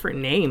 3 different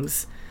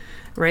names,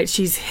 right?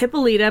 She's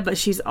Hippolyta, but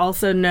she's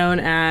also known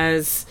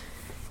as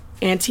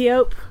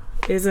Antiope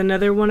is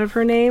another one of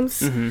her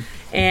names. Mm-hmm.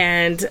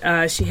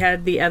 And she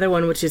had the other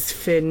one, which is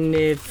what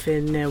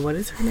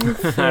is her name?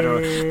 I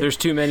don't know. There's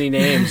too many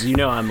names.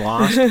 I'm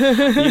lost.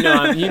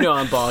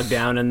 I'm bogged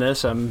down in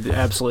this. I'm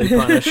absolutely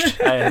punished.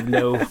 I have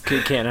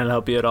can't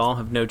help you at all. I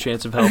have no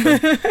chance of helping.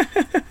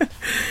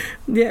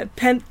 Yeah,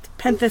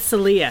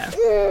 Penthesilea.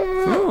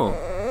 Oh.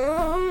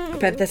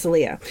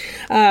 Penthesilea.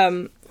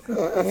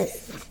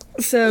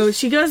 So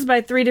she goes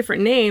by 3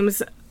 different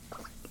names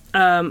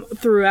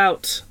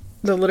throughout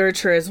the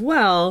literature as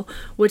well,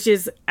 which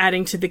is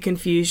adding to the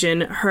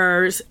confusion.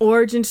 Her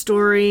origin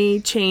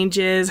story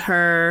changes,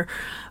 her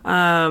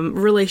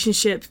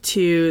relationship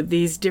to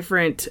these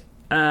different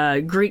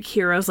Greek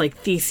heroes like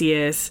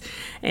Theseus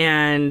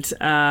and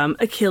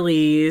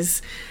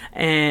Achilles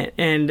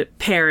and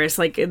Paris.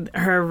 Like,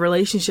 her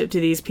relationship to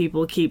these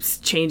people keeps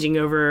changing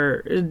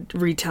over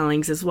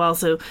retellings as well.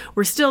 So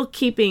we're still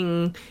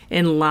keeping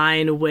in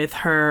line with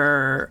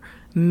her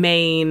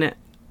main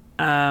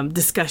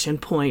discussion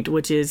point,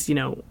 which is,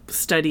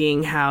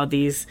 studying how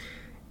these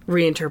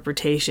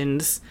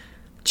reinterpretations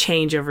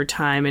change over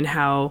time, and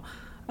how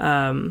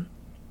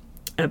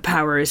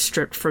power is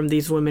stripped from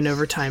these women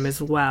over time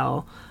as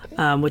well,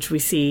 which we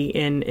see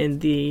in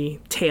the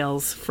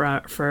tales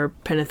for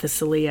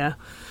Penthesilea.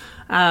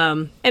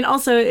 And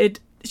also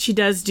she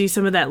does do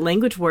some of that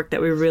language work that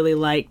we really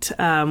liked,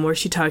 where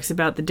she talks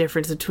about the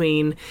difference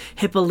between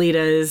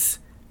Hippolyta's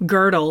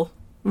girdle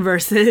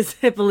versus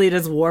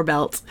Hippolyta's war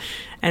belt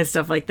and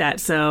stuff like that.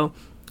 So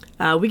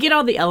we get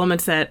all the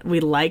elements that we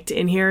liked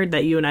in here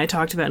that you and I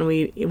talked about and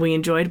we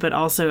enjoyed, but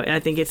also I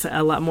think it's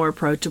a lot more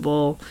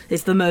approachable.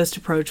 It's the most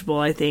approachable,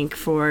 I think,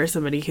 for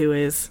somebody who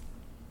is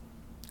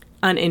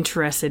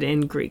uninterested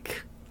in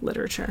Greek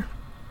literature.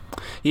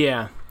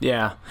 Yeah.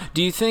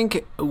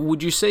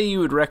 Would you say you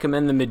would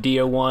recommend the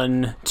Medea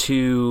one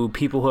to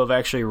people who have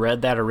actually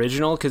read that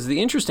original? Because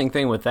the interesting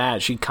thing with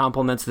that, she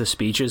complements the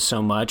speeches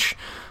so much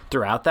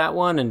throughout that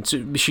one,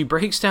 and she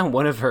breaks down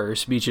one of her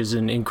speeches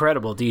in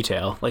incredible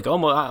detail, like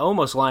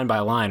almost line by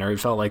line, or it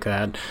felt like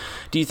that.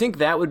 Do you think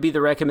that would be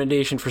the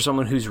recommendation for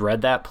someone who's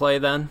read that play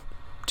then?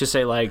 To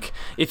say, like,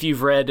 if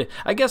you've read,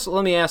 I guess,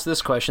 let me ask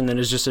this question then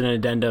as just an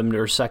addendum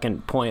or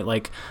second point,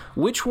 like,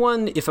 which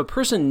one, if a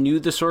person knew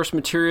the source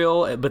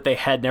material but they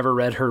had never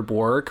read her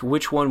work,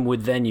 which one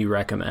would then you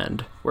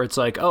recommend? Where it's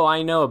like, oh,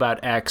 I know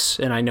about X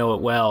and I know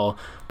it well,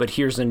 but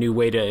here's a new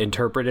way to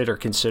interpret it or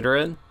consider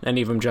it.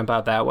 Any of them jump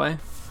out that way?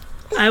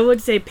 I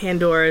would say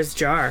Pandora's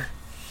Jar.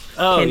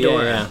 Oh,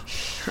 Pandora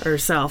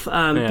herself,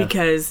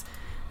 because...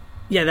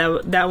 Yeah,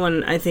 that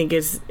one I think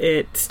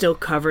it still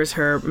covers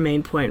her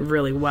main point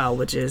really well,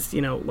 which is,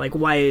 like,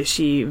 why is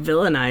she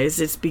villainized?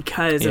 It's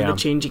because of the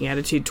changing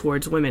attitude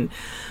towards women.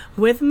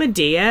 With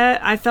Medea,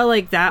 I felt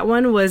like that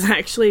one was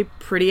actually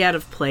pretty out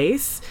of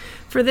place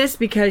for this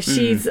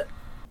because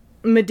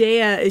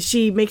Medea,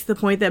 she makes the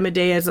point that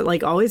Medea has,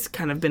 like, always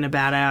kind of been a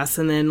badass,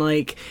 and then,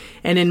 like,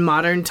 and in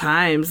modern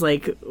times,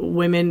 like,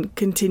 women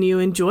continue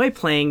to enjoy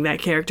playing that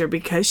character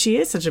because she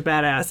is such a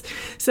badass.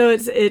 So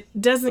it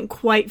doesn't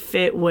quite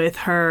fit with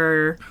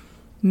her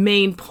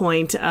main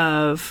point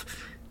of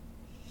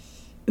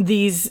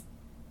these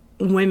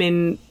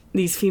women,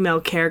 these female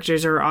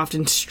characters are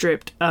often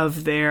stripped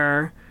of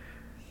their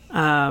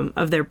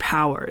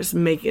powers.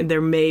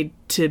 They're made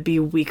to be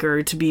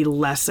weaker, to be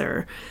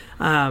lesser.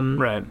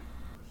 Right.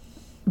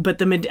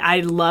 But I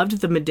loved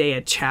the Medea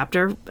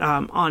chapter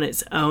on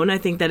its own. I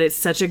think that it's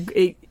such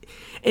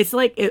it's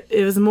like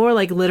it was more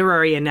like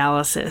literary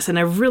analysis, and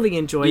I really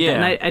enjoyed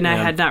that. And I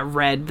had not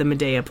read the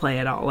Medea play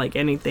at all, like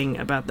anything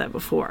about that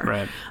before.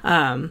 Right.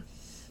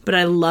 But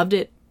I loved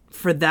it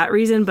for that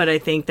reason. But I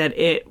think that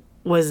it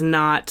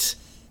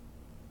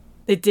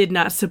did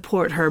not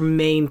support her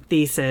main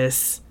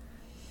thesis.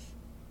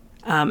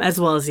 As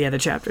well as the other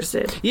chapters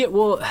did. Yeah,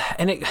 well,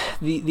 and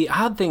the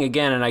odd thing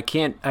again,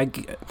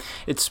 and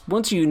it's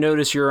once you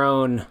notice your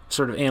own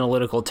sort of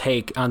analytical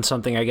take on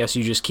something, I guess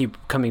you just keep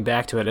coming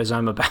back to it, as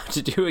I'm about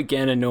to do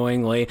again,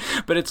 annoyingly.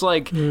 But it's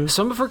like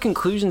some of her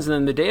conclusions in the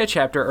Medea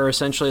chapter are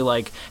essentially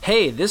like,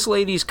 hey, this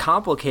lady's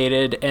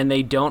complicated, and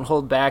they don't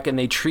hold back, and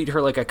they treat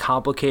her like a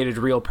complicated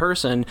real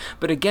person.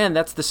 But again,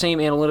 that's the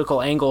same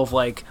analytical angle of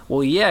like,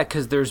 well, yeah,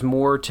 because there's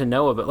more to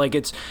know of it. Like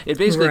it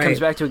basically comes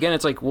back to, again,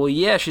 it's like, well,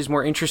 yeah, she's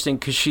more interesting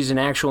because she's an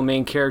actual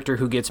main character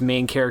who gets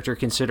main character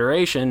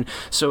consideration.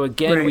 So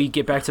again, we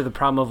get back to the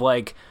problem of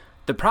like,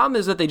 the problem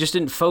is that they just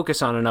didn't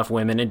focus on enough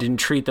women and didn't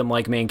treat them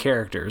like main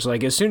characters.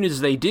 Like, as soon as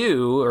they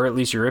do, or at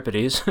least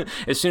Euripides,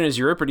 as soon as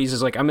Euripides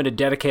is like, I'm going to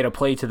dedicate a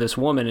play to this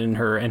woman and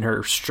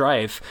her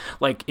strife,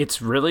 like,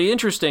 it's really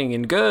interesting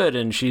and good,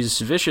 and she's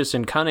vicious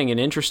and cunning and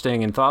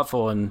interesting and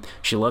thoughtful, and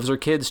she loves her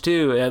kids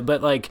too.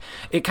 But, like,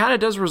 it kind of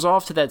does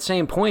resolve to that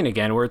same point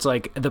again, where it's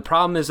like, the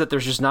problem is that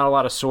there's just not a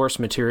lot of source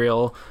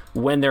material.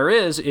 When there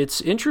is,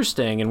 it's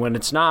interesting, and when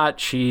it's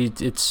not,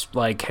 it's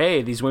like,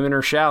 hey, these women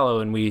are shallow,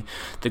 and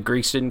the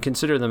Greeks didn't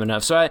consider them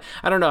enough. So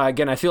I don't know,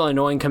 again, I feel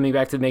annoying coming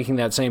back to making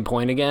that same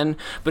point again,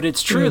 but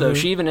it's true though.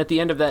 She even at the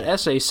end of that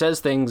essay says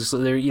things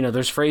there,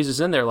 there's phrases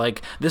in there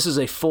like, this is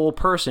a full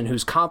person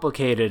who's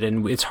complicated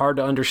and it's hard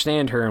to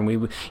understand her, and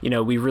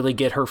we really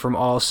get her from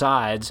all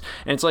sides.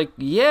 And it's like,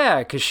 yeah,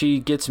 because she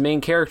gets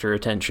main character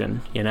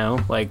attention,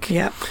 like,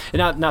 yeah.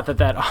 Not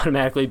that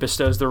automatically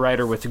bestows the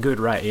writer with a good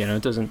right,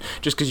 it doesn't,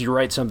 just because you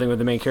write something with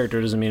the main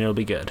character doesn't mean it'll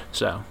be good.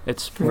 So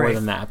it's more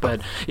than that.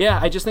 But yeah,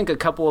 I just think a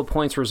couple of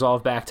points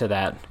resolve back to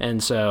that.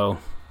 And so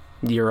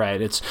you're right.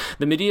 It's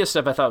the Medea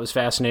stuff I thought was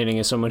fascinating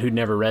as someone who'd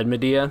never read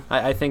Medea.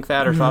 I think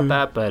that or thought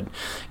that, but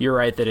you're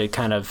right that it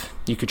kind of,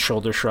 you could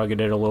shoulder shrug at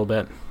it a little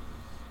bit.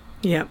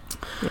 Yep.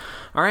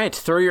 All right,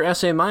 throw your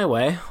essay my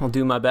way. I'll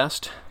do my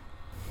best.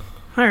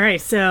 All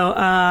right,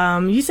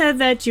 so you said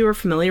that you were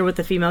familiar with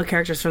the female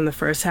characters from the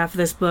first half of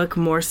this book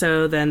more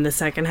so than the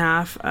second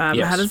half.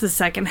 Yes. How does the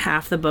second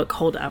half of the book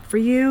hold up for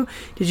you?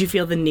 Did you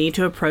feel the need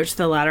to approach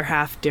the latter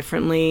half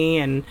differently?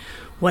 And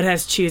what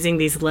has choosing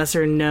these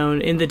lesser known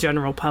in the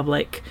general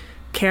public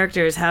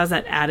characters, how's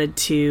that added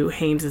to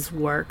Haynes'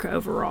 work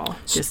overall?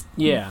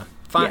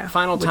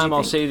 Final time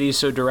I'll say these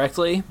so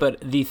directly,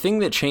 but the thing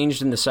that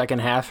changed in the second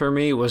half for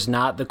me was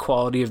not the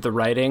quality of the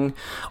writing,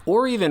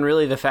 or even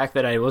really the fact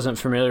that I wasn't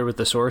familiar with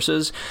the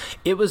sources.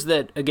 It was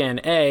that, again,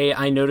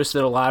 I noticed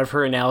that a lot of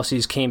her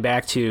analyses came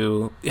back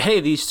to, hey,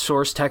 these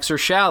source texts are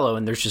shallow,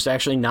 and there's just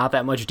actually not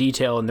that much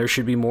detail, and there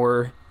should be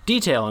more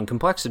detail and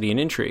complexity and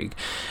intrigue.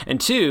 And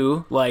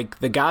two, like,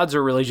 the gods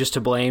are really just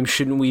to blame.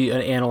 Shouldn't we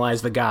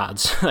analyze the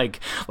gods? Like,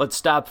 let's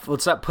stop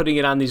putting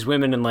it on these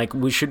women, and like,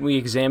 shouldn't we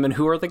examine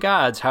who are the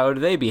gods? How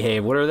do they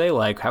behave? What are they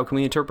like? How can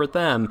we interpret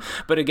them?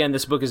 But again,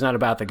 this book is not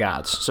about the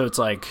gods. So it's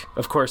like,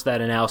 of course,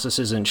 that analysis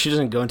she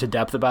doesn't go into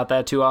depth about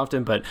that too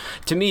often, but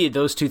to me,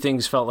 those two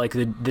things felt like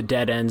the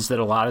dead ends that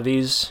a lot of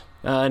these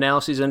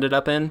analyses ended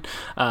up in,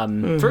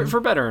 for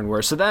better and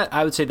worse. So that,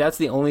 I would say, that's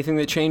the only thing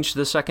that changed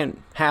the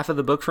second half of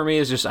the book for me,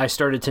 is just I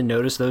started to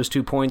notice those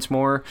 2 points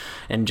more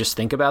and just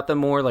think about them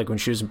more. Like when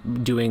she was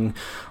doing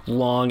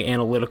long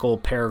analytical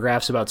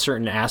paragraphs about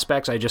certain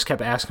aspects, I just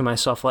kept asking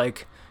myself,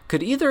 like,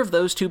 could either of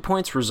those 2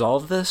 points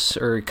resolve this,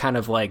 or kind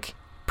of like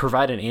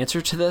provide an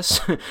answer to this?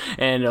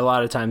 And a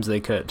lot of times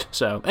they could.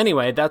 So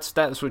anyway, that's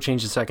what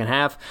changed the second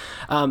half.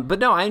 But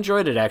no, I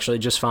enjoyed it actually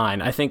just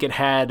fine. I think it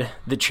had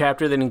the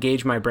chapter that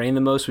engaged my brain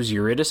the most was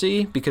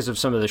Eurydice, because of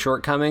some of the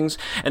shortcomings,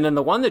 and then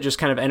the one that just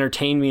kind of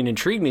entertained me and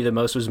intrigued me the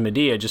most was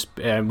Medea. Just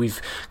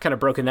we've kind of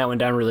broken that one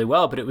down really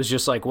well, but it was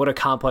just like, what a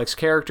complex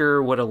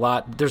character,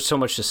 there's so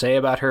much to say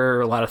about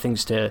her, a lot of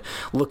things to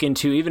look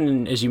into, even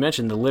in, as you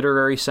mentioned, the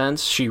literary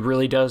sense. She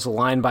really does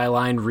line by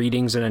line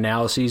readings and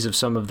analyses of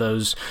some of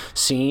those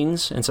scenes,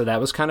 and so that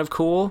was kind of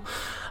cool.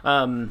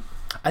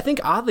 I think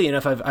oddly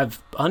enough,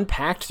 I've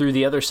unpacked through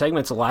the other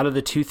segments a lot of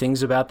the 2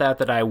 things about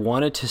that I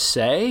wanted to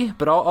say,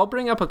 but I'll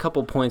bring up a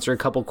couple points or a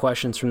couple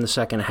questions from the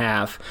second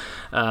half,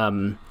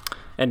 and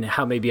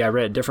how maybe I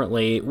read it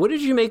differently. What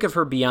did you make of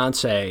her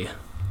Beyonce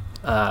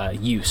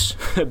use?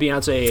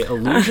 Beyonce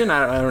illusion?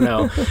 I don't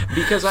know,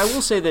 because I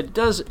will say that it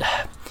does...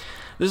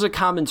 This is a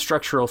common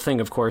structural thing,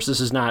 of course. This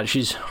is not,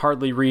 she's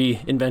hardly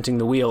reinventing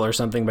the wheel or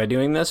something by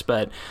doing this,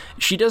 but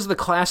she does the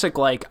classic,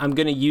 like, I'm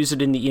going to use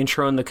it in the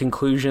intro and the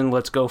conclusion,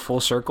 let's go full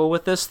circle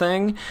with this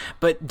thing.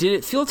 But did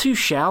it feel too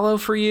shallow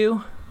for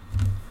you?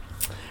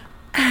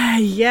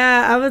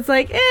 Yeah, I was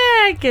like,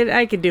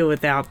 I could do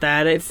without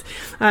that. It's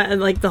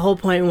like the whole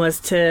point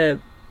was to...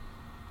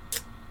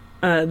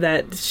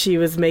 that she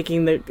was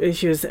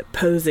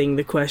posing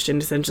the question,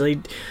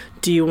 essentially,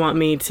 do you want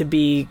me to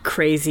be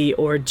crazy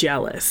or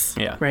jealous?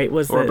 Yeah. Right?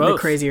 Was the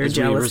crazy or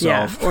jealous?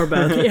 Yeah. Or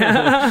both.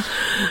 Yeah.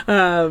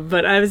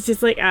 But I was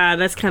just like,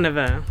 that's kind of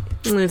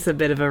it's a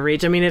bit of a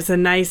reach. I mean, it's a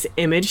nice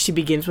image. She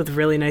begins with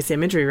really nice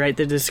imagery, right?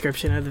 The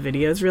description of the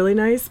video is really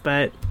nice,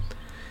 but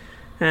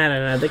I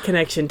don't know, the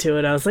connection to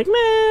it, I was like, meh,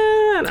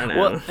 I don't know.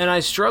 Well, and I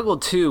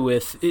struggled too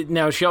with it.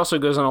 Now, she also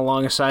goes on a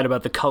long aside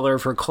about the color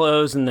of her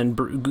clothes, and then,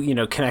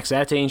 connects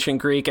that to ancient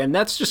Greek, and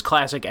that's just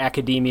classic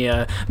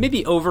academia,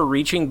 maybe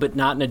overreaching, but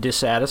not in a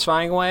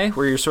dissatisfying way,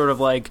 where you're sort of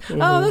like,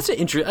 oh, that's an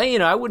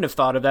interesting, I wouldn't have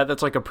thought of that.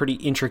 That's like a pretty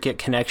intricate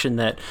connection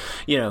that,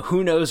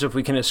 who knows if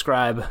we can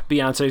ascribe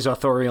Beyonce's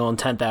authorial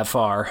intent that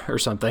far or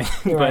something.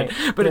 Right.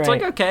 but it's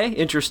like, okay,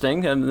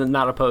 interesting. I'm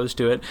not opposed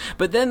to it.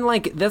 But then,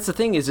 like, that's the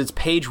thing, is it's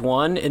page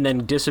 1, and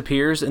then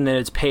disappears, and then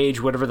it's page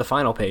whatever the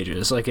final page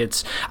is. Like,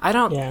 it's I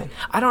don't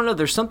know,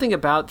 there's something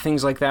about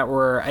things like that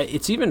where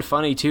it's even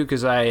funny too,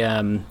 because I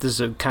this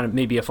is a kind of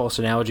maybe a false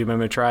analogy, but I'm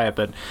gonna try it.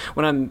 But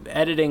when I'm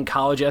editing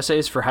college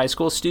essays for high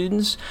school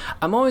students,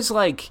 I'm always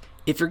like,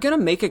 if you're going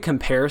to make a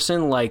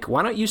comparison, like,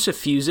 why don't you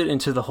suffuse it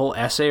into the whole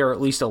essay, or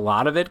at least a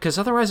lot of it? Because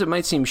otherwise it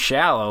might seem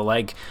shallow.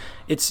 Like,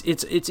 it's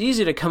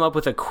easy to come up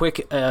with a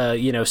quick,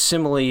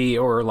 simile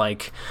or,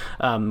 like,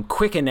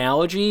 quick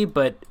analogy,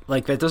 but,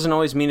 like, that doesn't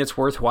always mean it's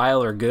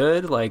worthwhile or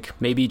good. Like,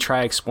 maybe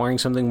try exploring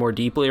something more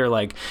deeply, or,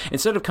 like,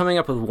 instead of coming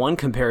up with one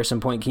comparison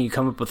point, can you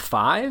come up with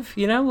 5?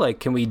 Like,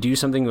 can we do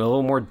something a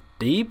little more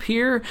deep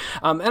here?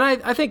 And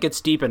I think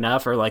it's deep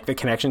enough, or like the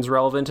connection's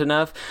relevant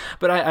enough,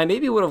 but I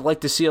maybe would have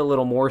liked to see a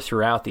little more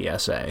throughout the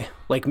essay,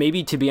 like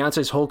maybe to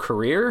Beyonce's whole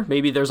career.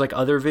 Maybe there's like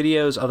other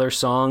videos, other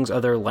songs,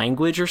 other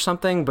language or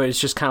something, but it's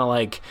just kind of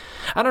like,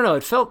 I don't know,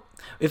 it felt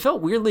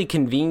weirdly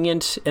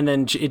convenient, and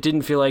then it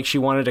didn't feel like she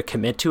wanted to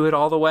commit to it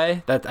all the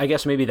way. That, I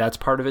guess maybe that's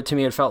part of it to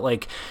me. It felt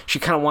like she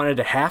kind of wanted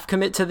to half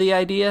commit to the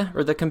idea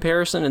or the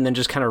comparison, and then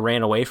just kind of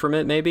ran away from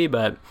it maybe.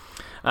 But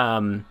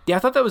I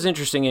thought that was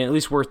interesting and at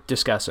least worth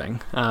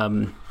discussing.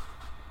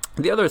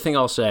 The other thing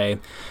I'll say,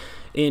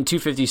 in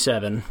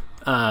 257,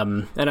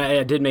 and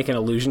I did make an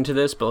allusion to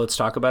this, but let's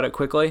talk about it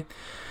quickly.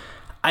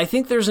 I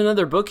think there's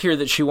another book here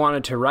that she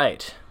wanted to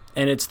write,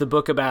 and it's the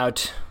book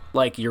about,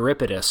 like,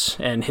 Euripides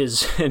and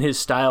his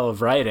style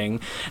of writing.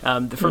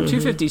 From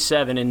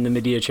 257 in the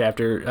Medea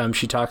chapter,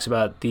 she talks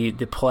about the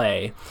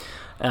play.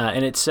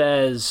 And it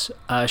says,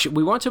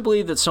 we want to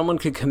believe that someone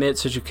could commit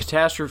such a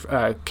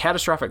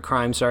catastrophic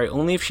crime,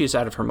 only if she is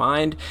out of her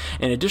mind.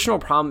 An additional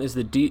problem is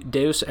the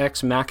deus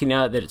ex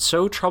machina that it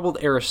so troubled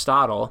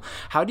Aristotle.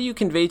 How do you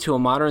convey to a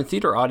modern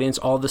theater audience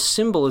all the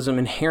symbolism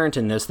inherent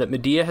in this, that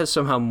Medea has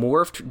somehow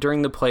morphed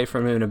during the play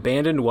from an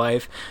abandoned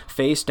wife,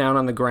 face down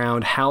on the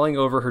ground, howling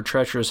over her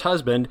treacherous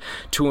husband,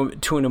 to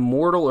an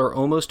immortal or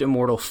almost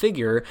immortal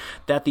figure,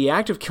 that the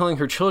act of killing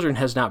her children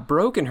has not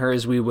broken her,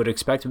 as we would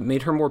expect, but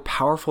made her more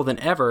powerful than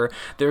ever, whatever.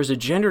 There's a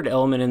gendered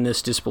element in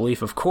this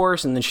disbelief, of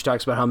course, and then she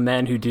talks about how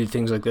men who do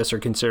things like this are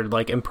considered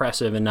like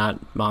impressive and not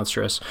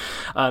monstrous.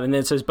 And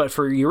then it says, but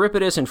for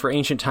Euripides and for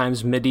ancient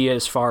times, Medea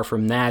is far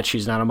from that.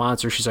 She's not a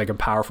monster. She's like a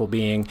powerful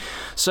being.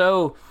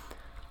 So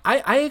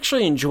I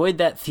actually enjoyed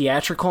that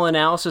theatrical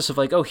analysis of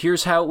like, oh,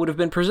 here's how it would have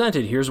been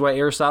presented. Here's why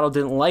Aristotle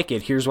didn't like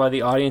it. Here's why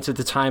the audience at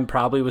the time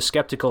probably was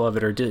skeptical of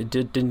it or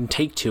didn't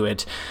take to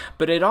it.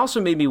 But it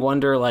also made me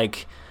wonder,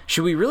 like,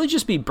 should we really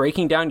just be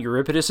breaking down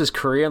Euripides'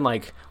 career and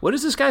like, what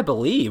does this guy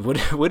believe?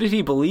 What did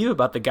he believe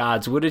about the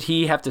gods? What did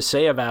he have to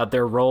say about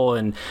their role?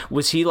 And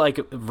was he like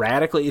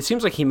radically, it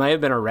seems like he might have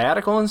been a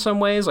radical in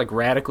some ways, like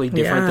radically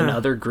different than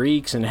other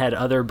Greeks and had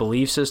other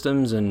belief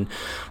systems and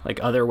like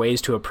other ways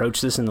to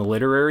approach this in the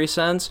literary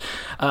sense.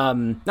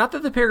 Not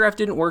that the paragraph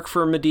didn't work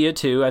for Medea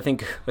too. I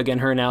think, again,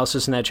 her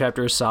analysis in that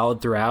chapter is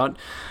solid throughout.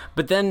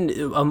 But then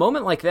a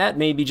moment like that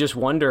made me just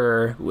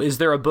wonder, is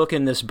there a book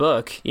in this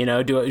book? You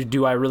know,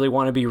 do I really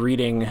want to be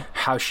reading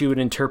how she would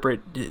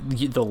interpret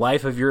the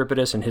life of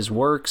Euripides and his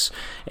works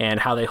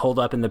and how they hold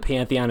up in the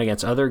pantheon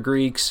against other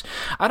Greeks?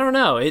 I don't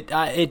know.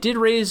 It did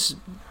raise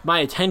my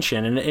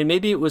attention, and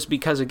maybe it was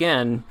because,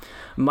 again,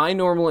 my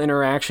normal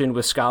interaction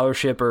with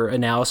scholarship or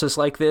analysis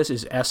like this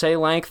is essay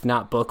length,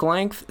 not book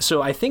length.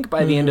 So I think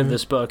by the end of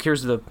this book,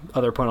 here's the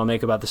other point I'll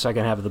make about the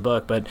second half of the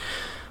book, but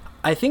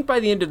I think by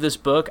the end of this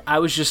book, I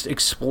was just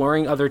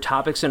exploring other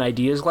topics and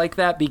ideas like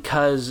that,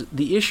 because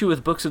the issue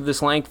with books of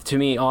this length to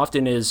me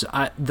often is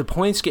the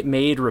points get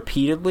made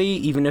repeatedly,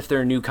 even if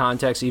they're new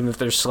context, even if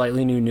there's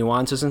slightly new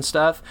nuances and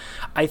stuff.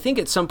 I think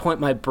at some point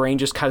my brain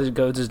just kind of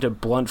goes into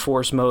blunt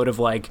force mode of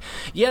like,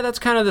 yeah, that's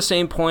kind of the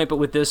same point, but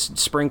with this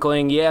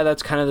sprinkling. Yeah,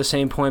 that's kind of the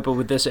same point, but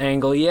with this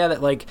angle. Yeah,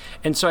 that like,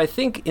 and so I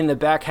think in the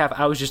back half,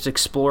 I was just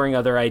exploring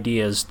other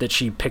ideas that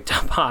she picked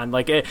up on.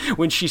 Like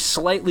when she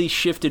slightly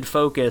shifted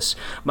focus,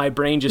 my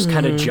brain just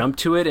kind of jumped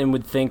to it and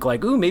would think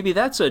like, ooh, maybe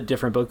that's a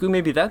different book. Ooh,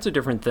 maybe that's a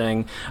different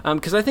thing.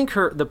 Because I think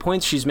the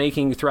points she's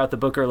making throughout the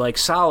book are like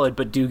solid,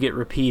 but do get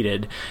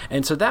repeated.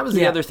 And so that was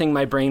the other thing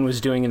my brain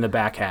was doing in the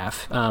back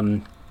half.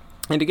 And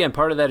again,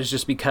 part of that is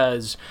just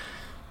because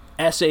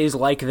essays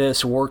like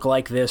this, work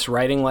like this,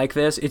 writing like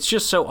this, it's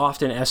just so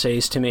often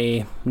essays to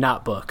me,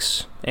 not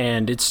books.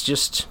 And it's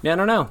just, I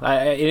don't know,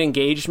 it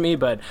engaged me,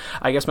 but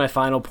I guess my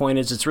final point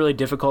is it's really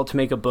difficult to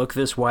make a book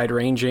this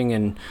wide-ranging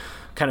and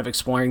kind of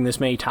exploring this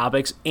many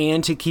topics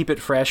and to keep it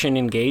fresh and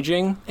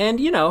engaging. And,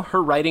 you know,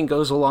 her writing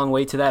goes a long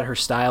way to that. Her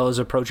style is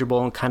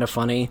approachable and kind of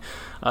funny.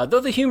 Though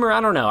the humor, I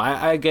don't know.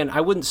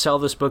 I wouldn't sell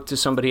this book to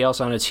somebody else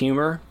on its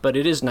humor, but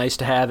it is nice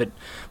to have. It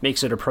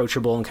makes it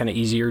approachable and kind of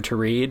easier to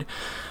read.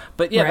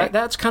 But yeah,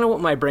 that's kind of what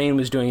my brain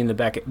was doing in the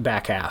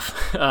back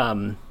half,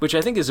 which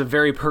I think is a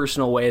very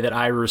personal way that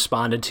I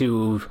responded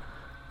to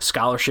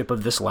scholarship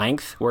of this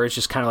length, where it's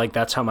just kind of like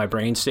that's how my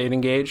brain stayed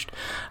engaged.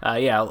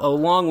 A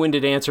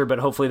long-winded answer, but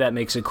hopefully that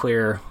makes it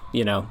clear,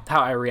 you know,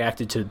 how I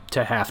reacted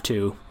to half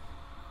two,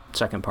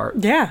 second part.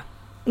 Yeah,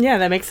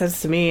 that makes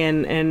sense to me.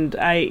 And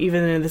I,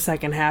 even in the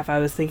second half, I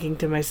was thinking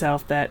to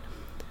myself that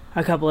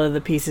a couple of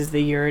the pieces,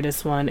 the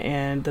Eurydice one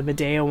and the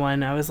Medea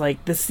one, I was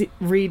like, this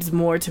reads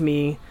more to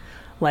me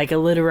like a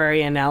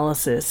literary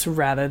analysis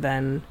rather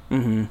than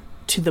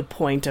to the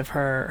point of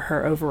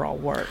her overall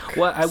work.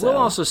 Well, I will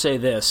also say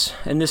this,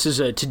 and this is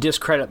to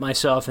discredit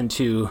myself and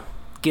to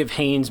give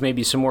Haynes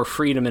maybe some more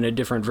freedom in a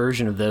different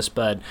version of this,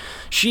 but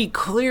she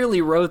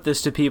clearly wrote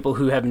this to people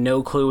who have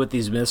no clue what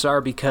these myths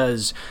are,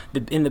 because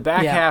in the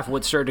back half,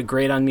 what started to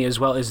grate on me as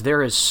well is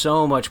there is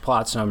so much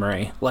plot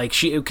summary. Like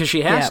because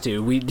she has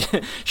to.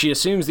 She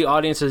assumes the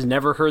audience has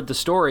never heard the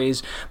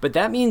stories, but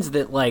that means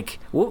that like,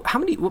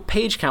 what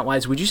page count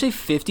wise, would you say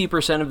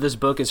 50% of this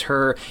book is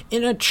her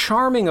in a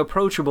charming,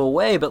 approachable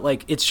way, but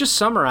like it's just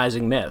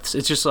summarizing myths.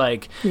 It's just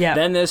like,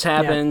 then this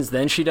happens,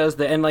 then she does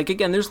that, and like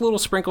again, there's little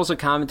sprinkles of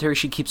commentary.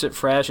 She keeps it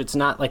fresh. It's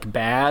not like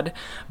bad,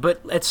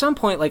 but at some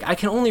point, like I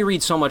can only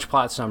read so much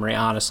plot summary,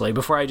 honestly,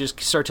 before I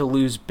just start to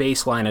lose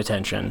baseline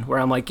attention, where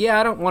I'm like, yeah,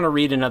 I don't want to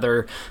read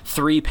another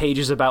 3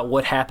 pages about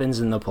what happens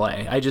in the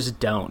play. I just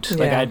don't.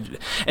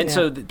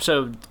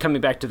 So coming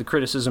back to the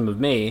criticism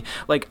of me,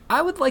 like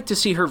I would like to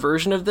see her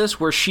version of this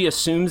where she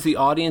assumes the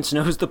audience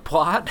knows the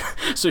plot,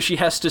 so she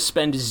has to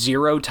spend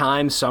 0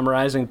 time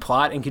summarizing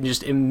plot and can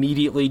just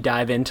immediately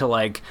dive into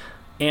like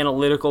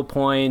analytical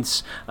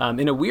points.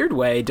 In a weird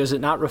way, does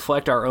it not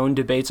reflect our own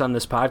debates on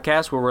this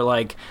podcast, where we're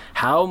like,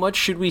 how much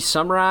should we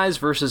summarize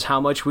versus how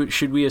much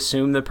should we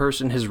assume the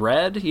person has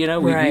read? You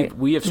know,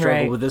 we have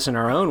struggled with this in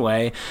our own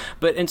way.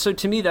 And so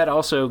to me, that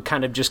also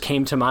kind of just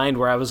came to mind,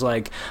 where I was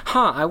like,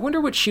 I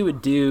wonder what she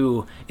would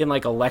do in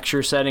like a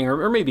lecture setting,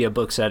 or maybe a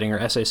book setting or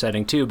essay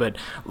setting too, but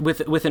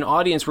with an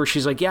audience where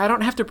she's like, yeah, I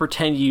don't have to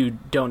pretend you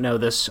don't know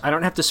this. I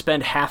don't have to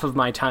spend half of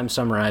my time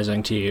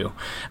summarizing to you.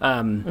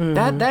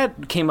 That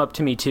came up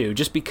to me too,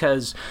 just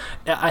because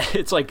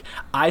it's like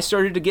I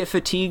started to get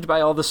fatigued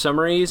by all the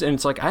summaries, and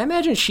it's like I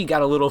imagine she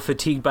got a little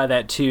fatigued by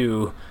that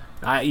too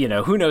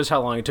who knows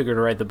how long it took her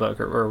to write the book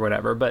or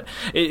whatever, but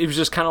it was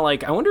just kind of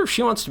like, I wonder if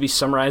she wants to be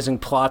summarizing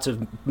plots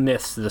of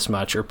myths this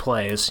much, or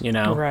plays,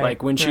 Right,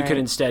 like when she could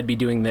instead be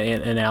doing the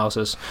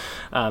analysis.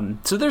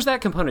 So there's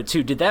that component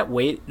too. Did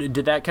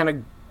that kind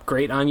of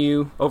grate on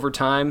you over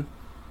time?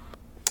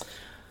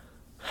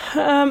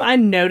 I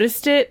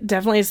noticed it,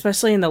 definitely,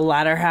 especially in the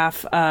latter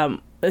half,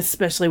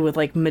 especially with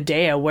like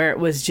Medea, where it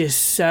was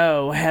just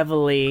so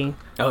heavily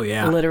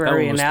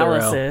literary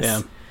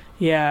analysis.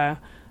 Yeah.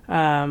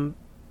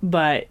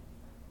 But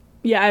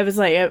yeah, I was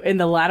like, in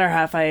the latter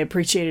half, I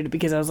appreciated it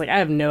because I was like, I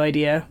have no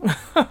idea.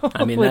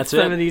 I mean, with that's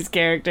some of these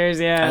characters.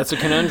 Yeah, that's a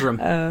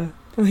conundrum.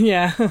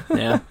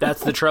 Yeah,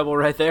 that's the trouble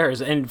right there.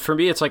 And for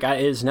me, it's like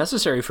it's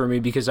necessary for me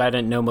because I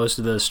didn't know most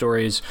of the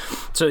stories.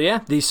 So yeah,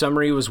 the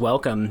summary was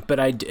welcome. But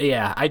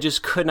I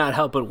just could not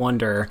help but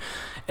wonder,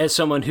 as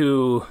someone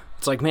who,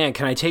 it's like, man,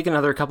 can I take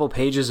another couple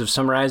pages of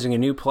summarizing a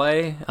new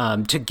play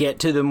to get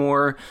to the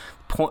more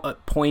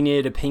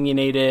pointed,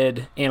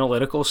 opinionated,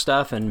 analytical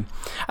stuff? And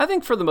I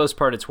think for the most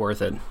part, it's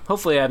worth it.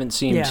 Hopefully, I haven't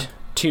seemed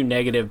too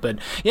negative, but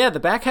yeah, the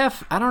back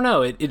half, I don't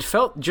know, it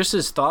felt just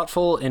as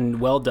thoughtful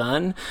and well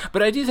done,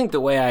 but I do think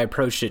the way I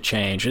approached it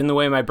changed, and the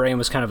way my brain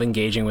was kind of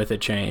engaging with it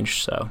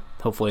changed. So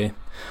hopefully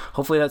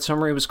that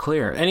summary was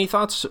clear. Any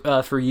thoughts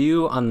for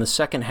you on the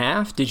second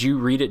half? Did you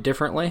read it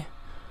differently?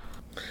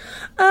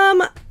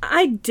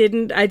 I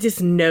didn't. I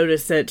just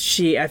noticed that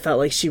I felt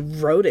like she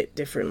wrote it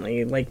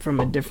differently, like from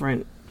a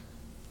different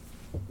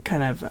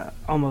kind of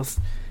almost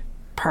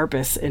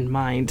purpose in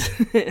mind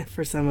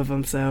for some of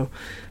them. So,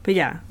 but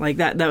yeah, like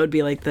that would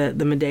be like the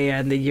Medea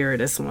and the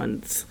Eurydice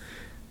ones.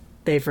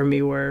 They, for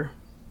me, were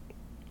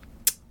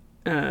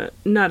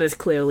not as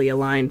clearly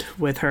aligned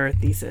with her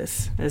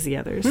thesis as the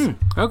others.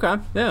 Okay,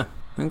 yeah,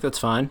 I think that's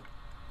fine.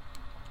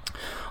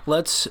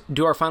 Let's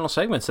do our final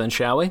segments then,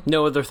 shall we?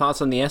 No other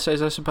thoughts on the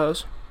essays, I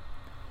suppose?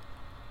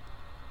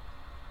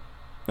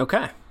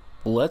 Okay,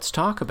 let's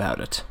talk about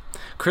it.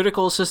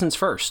 Critical assistance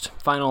first.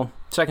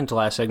 Second to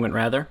last segment,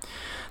 rather.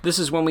 This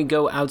is when we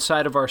go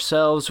outside of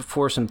ourselves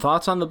for some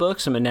thoughts on the book,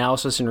 some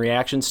analysis and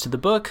reactions to the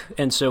book,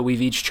 and so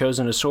we've each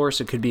chosen a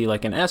source. It could be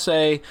like an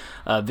essay,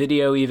 a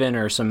video even,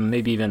 or some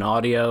maybe even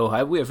audio.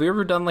 Have we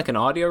ever done like an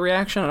audio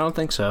reaction? I don't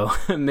think so.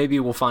 Maybe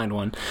we'll find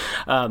one.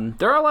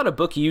 There are a lot of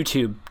book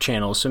YouTube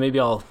channels, so maybe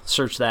I'll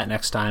search that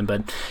next time.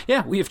 But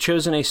yeah, we have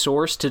chosen a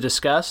source to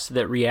discuss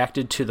that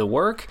reacted to the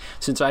work.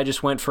 Since I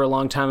just went for a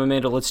long time,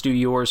 Amanda, let's do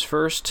yours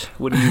first.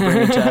 What are you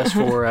bringing to us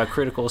for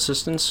critical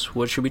assistance?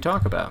 What should we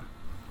talk about?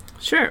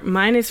 Sure.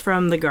 Mine is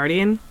from The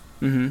Guardian,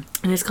 and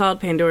it's called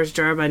Pandora's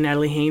Jar by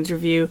Natalie Haynes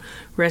Review,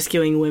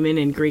 Rescuing Women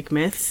in Greek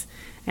Myths,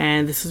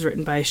 and this was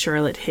written by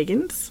Charlotte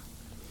Higgins.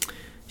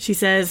 She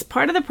says,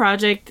 part of the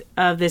project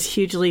of this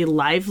hugely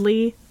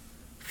lively,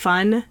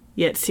 fun,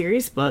 yet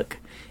serious book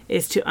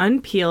is to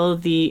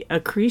unpeel the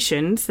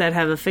accretions that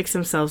have affixed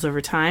themselves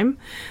over time,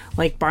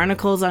 like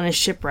barnacles on a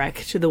shipwreck,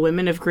 to the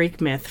women of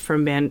Greek myth,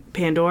 from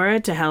Pandora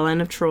to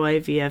Helen of Troy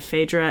via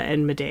Phaedra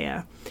and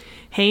Medea.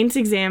 Haynes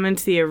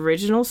examines the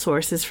original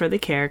sources for the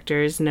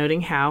characters,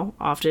 noting how,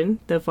 often,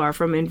 though far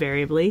from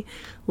invariably,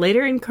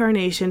 later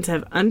incarnations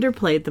have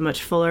underplayed the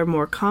much fuller,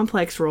 more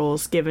complex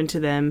roles given to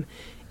them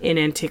in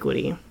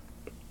antiquity.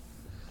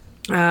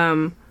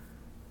 So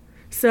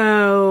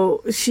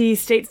she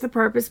states the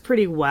purpose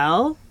pretty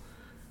well,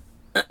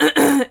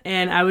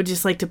 and I would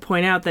just like to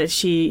point out that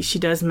she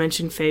does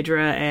mention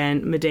Phaedra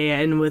and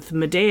Medea, and with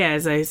Medea,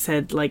 as I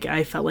said, like,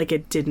 I felt like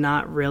it did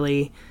not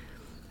really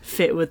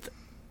fit with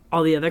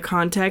all the other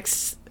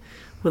contexts,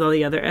 with all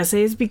the other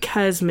essays,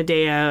 because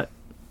Medea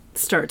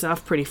starts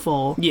off pretty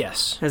full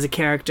as a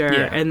character,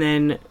 and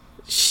then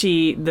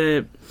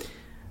the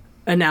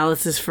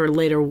analysis for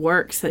later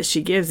works that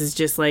she gives is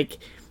just like,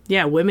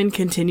 women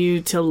continue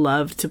to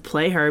love to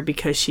play her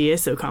because she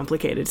is so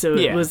complicated. So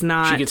it was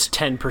not... She gets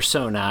 10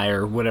 personae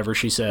or whatever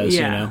she says,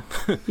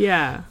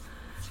 Yeah.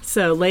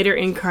 So later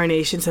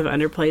incarnations have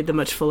underplayed the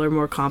much fuller,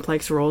 more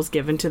complex roles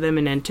given to them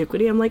in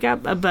antiquity. I'm like,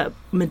 but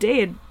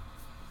Medea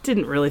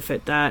didn't really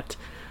fit that.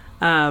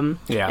 And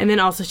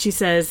then also she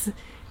says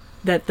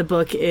that the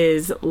book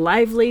is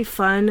lively,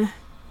 fun,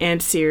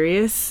 and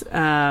serious.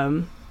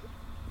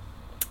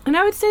 And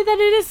I would say that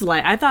it is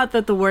I thought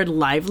that the word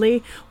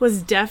lively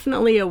was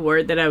definitely a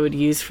word that I would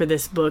use for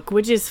this book,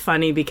 which is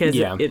funny because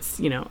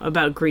it's,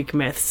 about Greek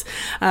myths,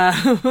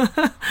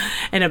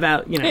 and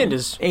about,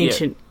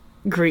 ancient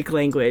Greek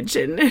language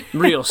and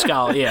real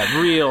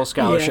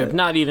scholarship,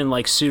 not even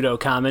like pseudo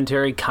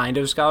commentary kind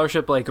of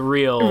scholarship, like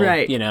real,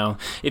 right.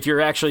 If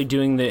you're actually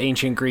doing the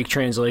ancient Greek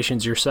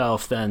translations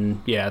yourself,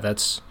 then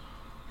that's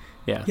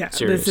serious.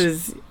 This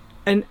is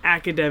an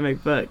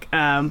academic book,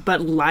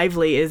 but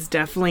lively is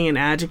definitely an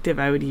adjective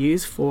I would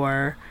use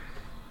for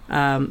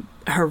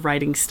her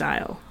writing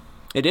style.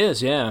 It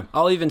is, yeah.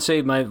 I'll even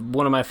say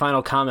one of my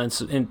final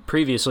comments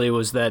previously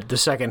was that the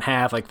second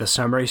half, like the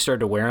summary,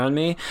 started to wear on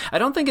me. I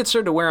don't think it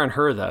started to wear on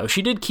her, though.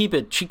 She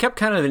kept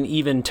kind of an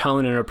even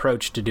tone and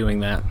approach to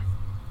doing that.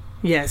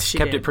 Yes, she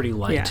kept did. it pretty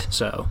light,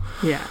 so.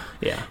 Yeah.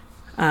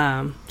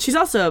 She's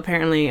also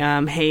apparently,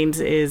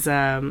 Haynes is,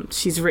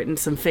 she's written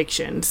some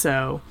fiction,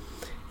 so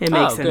it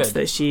makes sense good.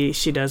 that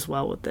she does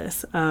well with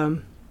this.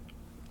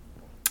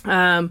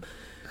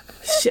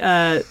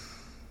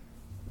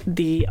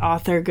 The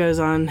author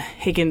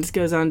Higgins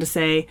goes on to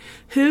say,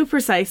 who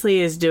precisely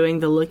is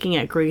doing the looking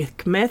at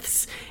Greek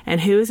myths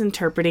and who is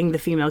interpreting the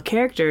female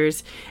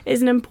characters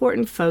is an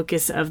important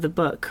focus of the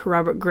book.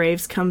 Robert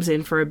Graves comes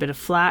in for a bit of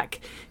flack.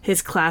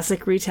 His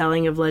classic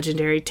retelling of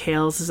legendary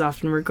tales is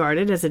often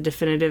regarded as a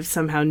definitive,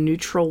 somehow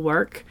neutral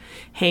work.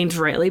 Haynes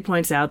rightly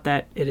points out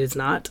that it is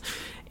not.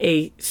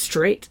 A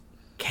straight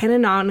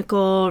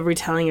canonical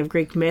retelling of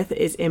Greek myth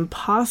is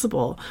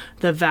impossible.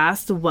 The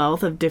vast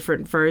wealth of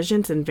different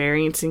versions and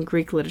variants in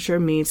Greek literature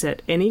means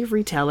that any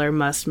reteller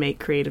must make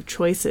creative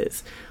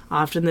choices.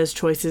 Often those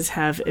choices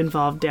have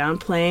involved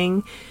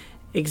downplaying,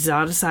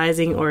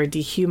 exoticizing, or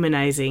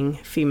dehumanizing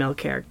female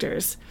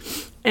characters.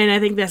 And I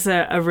think that's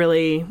a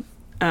really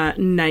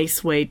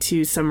nice way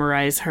to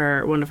summarize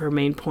one of her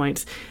main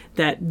points,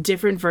 that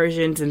different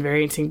versions and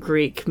variants in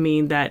Greek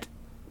mean that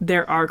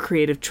there are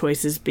creative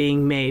choices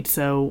being made.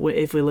 So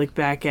if we look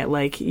back at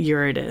like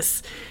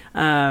Eurydice,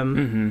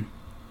 and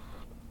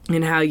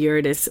how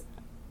Eurydice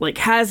like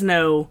has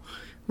no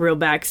real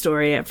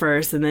backstory at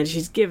first, and then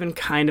she's given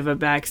kind of a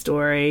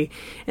backstory,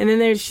 and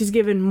then she's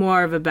given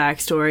more of a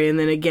backstory, and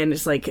then again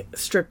it's like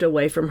stripped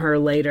away from her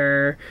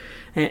later,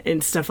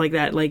 and stuff like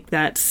that. Like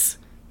that's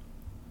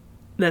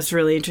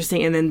really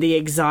interesting. And then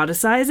the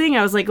exoticizing,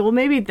 I was like, well,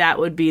 maybe that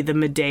would be the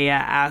Medea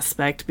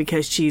aspect,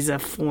 because she's a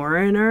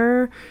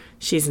foreigner.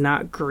 She's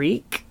not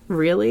Greek,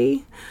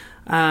 really.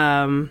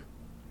 And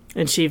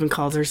she even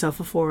calls herself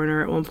a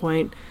foreigner at one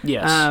point.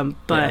 Yes. And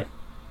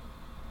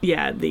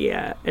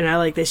I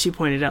like that she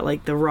pointed out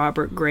like the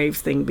Robert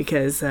Graves thing,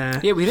 because we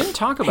didn't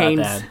talk about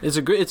Haynes, that.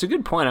 It's a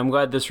good point. I'm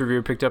glad this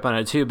reviewer picked up on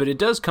it too, but it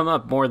does come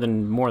up more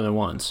than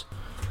once.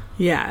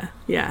 Yeah.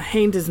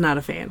 Haynes is not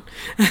a fan.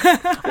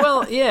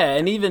 Well, yeah,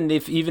 and even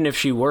if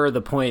she were,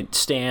 the point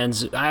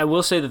stands. I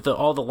will say that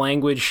all the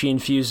language she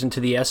infused into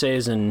the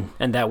essays and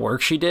that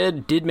work she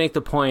did make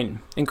the point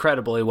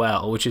incredibly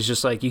well, which is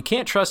just like, you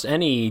can't trust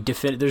any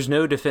there's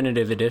no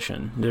definitive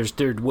edition. There's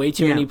way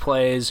too many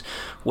plays,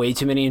 way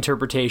too many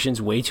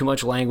interpretations, way too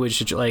much language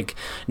to, like,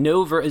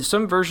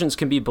 some versions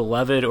can be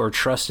beloved or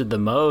trusted the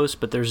most,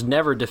 but there's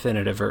never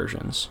definitive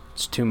versions.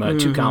 It's too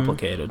much, too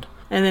complicated.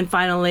 And then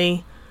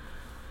finally,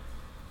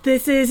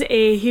 this is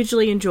a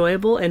hugely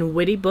enjoyable and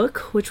witty book,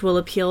 which will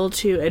appeal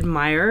to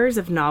admirers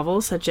of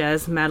novels such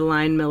as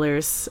Madeline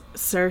Miller's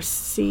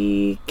Circe,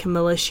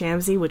 Camilla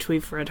Shamsie, which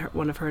we've read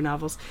one of her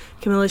novels,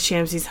 Camilla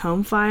Shamsie's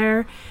Home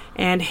Fire,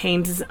 and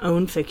Haynes'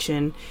 own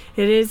fiction.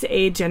 It is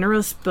a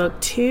generous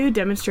book, too,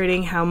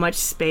 demonstrating how much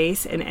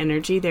space and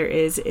energy there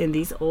is in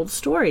these old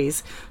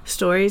stories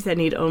that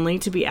need only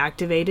to be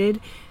activated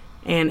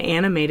and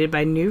animated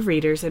by new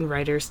readers and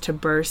writers to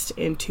burst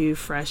into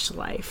fresh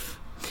life.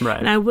 Right.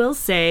 And I will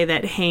say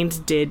that Haynes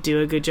did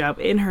do a good job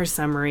in her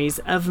summaries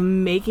of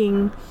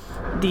making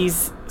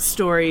these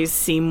stories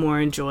seem more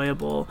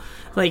enjoyable.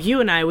 Like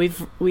you and I,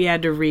 we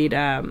had to read,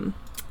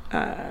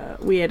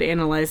 we had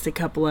analyzed a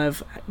couple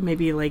of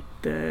maybe like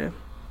I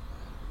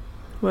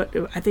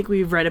think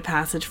we read a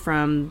passage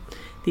from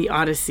the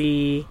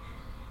Odyssey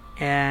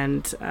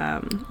and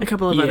a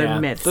couple of other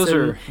myths. Those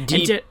are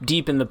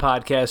deep in the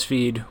podcast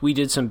feed. We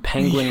did some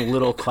Penguin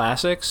Little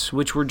Classics,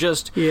 which were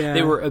just,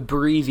 they were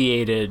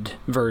abbreviated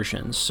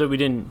versions. So we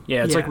didn't,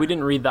 like we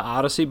didn't read the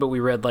Odyssey, but we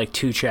read like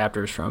 2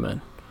 chapters from it.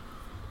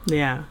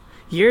 Yeah.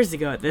 Years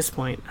ago at this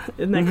point.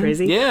 Isn't that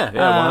crazy? Yeah.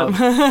 Wow.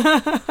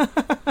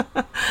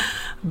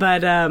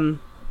 But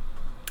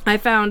I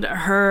found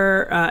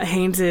her,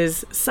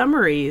 Haynes's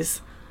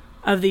summaries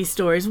of these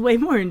stories way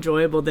more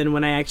enjoyable than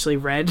when I actually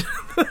read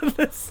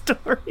the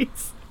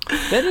stories.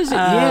 That is,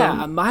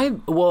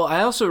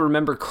 I also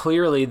remember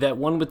clearly that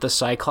one with the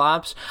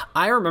Cyclops.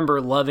 I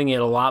remember loving it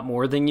a lot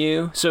more than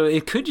you. So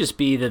it could just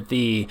be that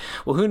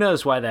who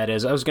knows why that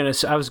is. I was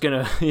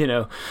gonna,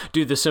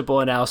 do the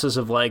simple analysis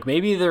of like,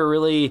 maybe they're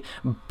really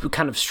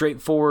kind of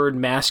straightforward,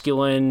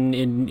 masculine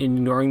in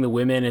ignoring the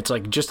women. It's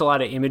like just a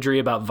lot of imagery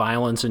about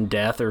violence and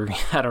death, or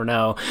I don't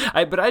know.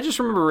 But I just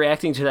remember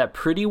reacting to that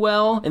pretty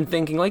well and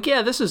thinking like,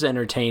 yeah, this is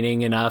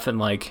entertaining enough and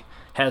like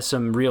has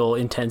some real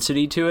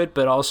intensity to it,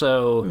 but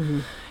also,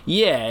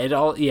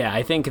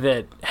 I think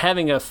that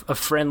having a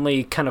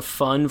friendly, kind of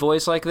fun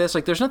voice like this,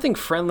 like there's nothing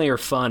friendly or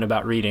fun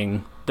about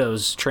reading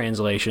those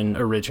translation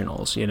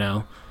originals, you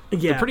know?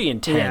 They're pretty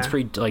intense,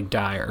 pretty like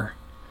dire.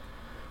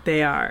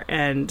 They are,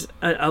 and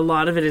a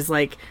lot of it is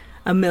like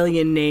a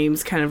million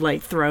names kind of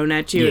like thrown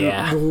at you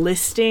and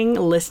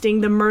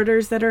listing the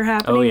murders that are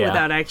happening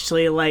without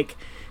actually like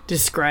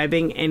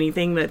describing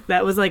anything.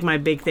 That was like my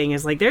big thing,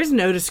 is like there's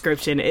no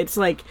description. It's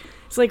like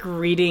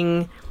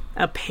reading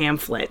a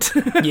pamphlet.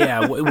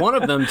 Yeah, one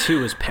of them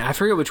too was, I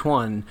forget which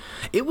one.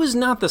 It was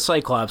not the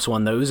Cyclops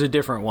one though. It was a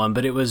different one,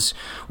 but it was,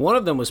 one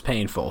of them was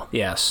painful.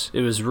 Yes,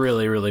 it was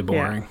really, really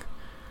boring.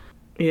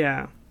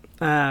 Yeah.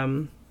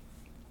 But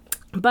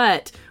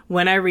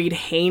when I read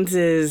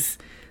Haynes's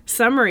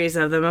summaries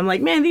of them, I'm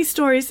like, man, these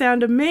stories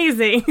sound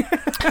amazing.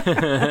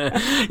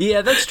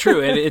 Yeah, that's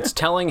true. And it's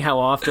telling how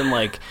often,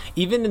 like,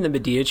 even in the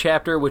Medea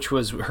chapter, which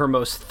was her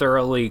most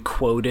thoroughly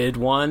quoted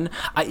one,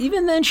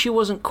 even then she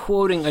wasn't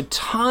quoting a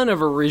ton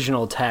of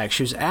original text.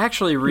 She was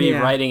actually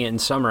rewriting it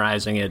and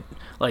summarizing it,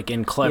 like,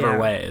 in clever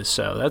ways.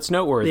 So that's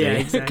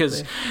noteworthy,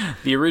 because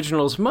the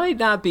originals might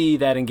not be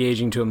that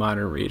engaging to a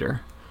modern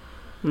reader.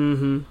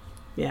 Mm-hmm.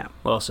 Yeah.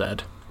 Well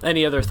said.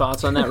 Any other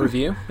thoughts on that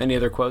review? Any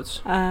other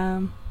quotes?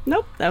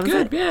 Nope, that was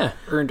good. it. Yeah,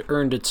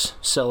 earned its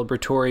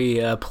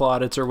celebratory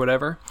plaudits or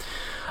whatever.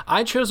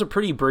 I chose a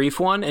pretty brief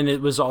one, and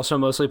it was also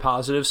mostly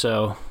positive,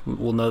 so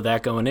we'll know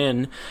that going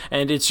in.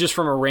 And it's just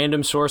from a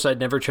random source I'd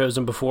never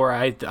chosen before.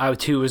 I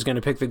too was going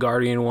to pick the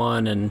Guardian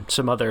one and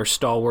some other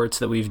stalwarts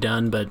that we've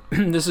done, but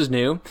this is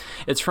new.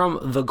 It's from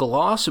the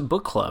Gloss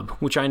Book Club,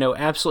 which I know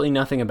absolutely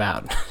nothing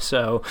about.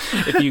 So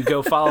if you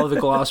go follow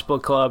the Gloss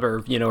Book Club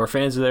or, are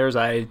fans of theirs,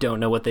 I don't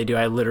know what they do.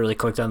 I literally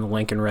clicked on the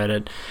link and read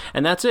it.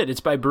 And that's it. It's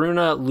by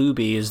Bruna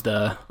Luby is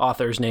the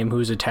author's name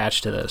who's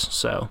attached to this.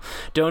 So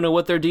don't know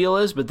what their deal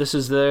is, but this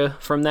is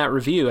from that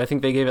review. I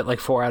think they gave it like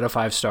 4 out of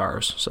 5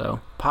 stars. So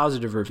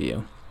positive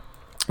review.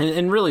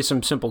 And really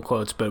some simple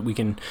quotes, but we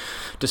can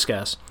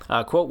discuss.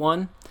 Quote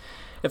 1.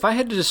 If I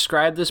had to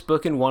describe this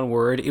book in one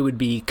word, it would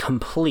be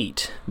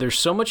complete. There's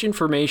so much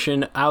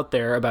information out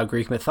there about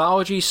Greek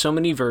mythology, so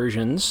many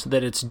versions,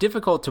 that it's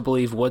difficult to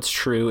believe what's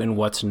true and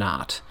what's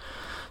not.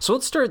 So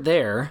let's start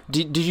there.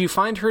 Did you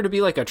find her to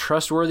be like a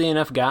trustworthy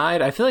enough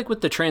guide? I feel like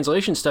with the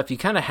translation stuff, you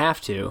kind of have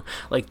to.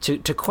 Like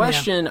to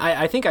question,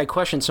 I think I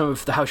questioned some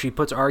of how she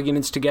puts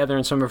arguments together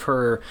and some of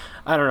her,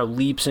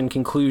 leaps and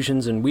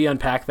conclusions, and we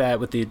unpack that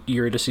with the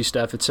Eurydice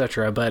stuff,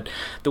 etc. But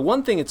the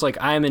one thing it's like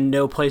I am in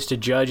no place to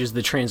judge is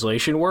the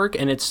translation work,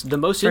 and it's the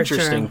most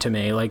interesting to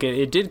me. Like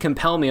it did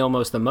compel me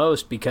almost the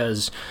most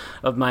because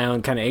of my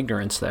own kind of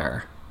ignorance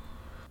there.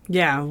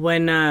 Yeah,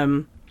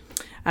 when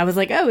I was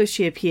like, oh, is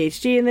she a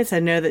PhD in this? I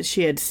know that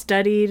she had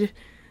studied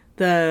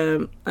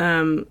the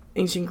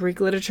ancient Greek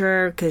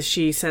literature because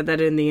she said that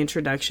in the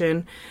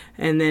introduction.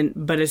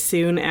 But as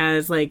soon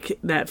as like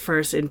that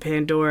first in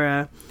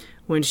Pandora,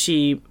 when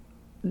she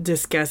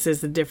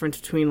discusses the difference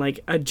between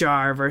like a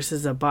jar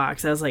versus a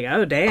box, I was like,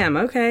 oh, damn.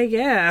 Okay.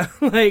 Yeah.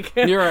 Like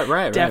you're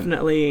right.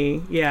 Definitely.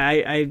 Right. Yeah.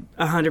 I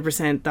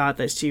 100% thought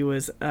that she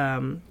was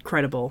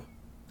credible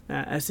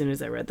as soon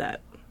as I read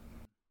that.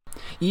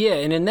 Yeah,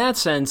 and in that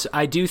sense,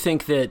 I do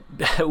think that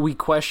we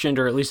questioned,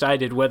 or at least I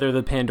did, whether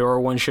the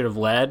Pandora one should have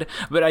led.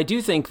 But I do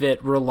think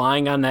that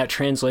relying on that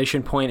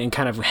translation point and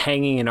kind of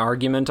hanging an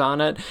argument on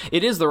it,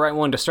 it is the right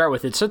one to start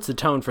with. It sets the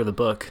tone for the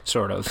book,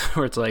 sort of,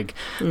 where it's like,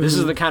 this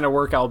is the kind of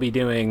work I'll be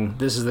doing.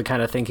 This is the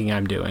kind of thinking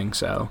I'm doing.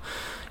 So,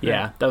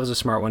 yeah, that was a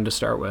smart one to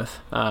start with.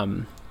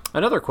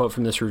 Another quote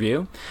from this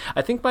review.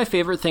 I think my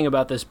favorite thing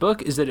about this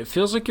book is that it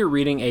feels like you're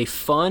reading a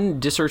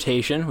fun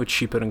dissertation, which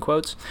she put in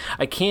quotes.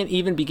 I can't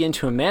even begin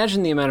to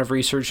imagine the amount of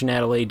research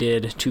Natalie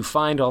did to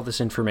find all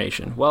this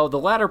information. Well, the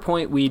latter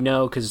point we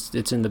know because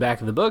it's in the back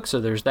of the book, so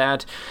there's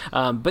that.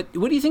 But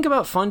what do you think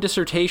about fun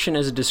dissertation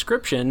as a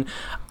description?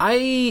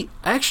 I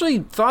actually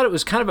thought it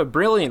was kind of a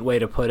brilliant way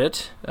to put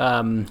it.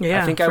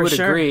 I think I would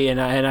agree. And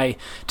I,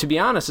 to be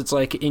honest, it's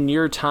like in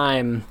your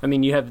time, I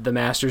mean, you have the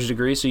master's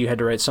degree, so you had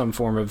to write some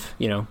form of,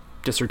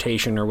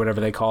 dissertation or whatever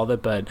they called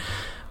it, but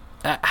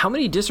how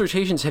many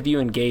dissertations have you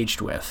engaged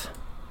with?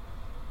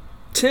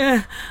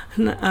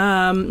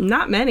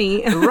 Not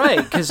many.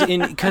 Right,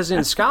 because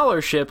in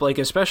scholarship, like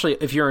especially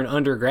if you're an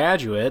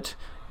undergraduate,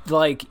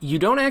 like you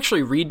don't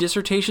actually read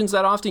dissertations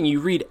that often.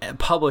 You read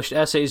published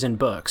essays and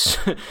books.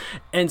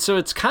 And so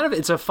it's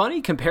a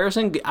funny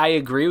comparison. I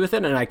agree with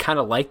it and I kind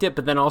of liked it,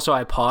 but then also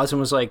I paused and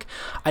was like,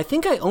 I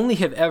think I only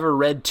have ever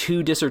read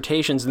 2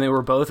 dissertations and they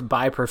were both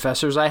by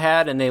professors I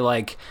had, and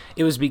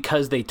it was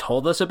because they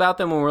told us about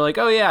them and we're like,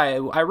 oh yeah,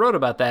 I wrote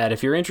about that.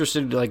 If you're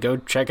interested, like go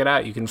check it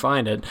out, you can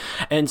find it.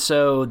 And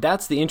so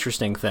that's the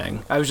interesting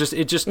thing.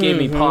 It just gave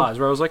me pause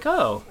where I was like,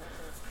 oh,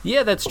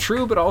 yeah, that's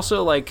true, but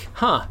also like,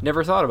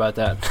 never thought about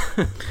that.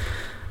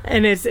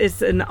 And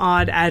it's an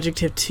odd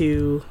adjective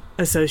to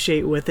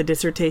associate with a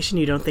dissertation.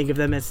 You don't think of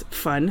them as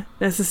fun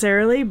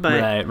necessarily,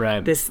 but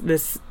right. This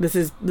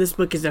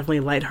book is definitely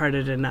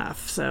lighthearted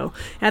enough. So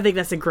I think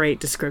that's a great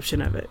description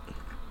of it.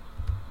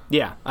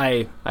 Yeah,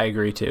 I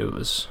agree too. It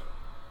was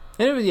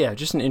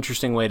just an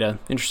interesting way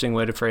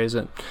to phrase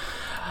it.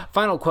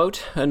 Final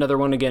quote, another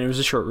one again, it was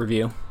a short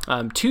review.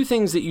 2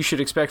 things that you should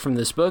expect from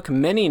this book: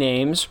 many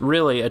names,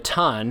 really a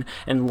ton,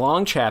 and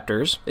long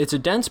chapters. It's a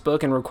dense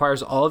book and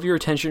requires all of your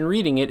attention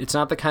reading it. It's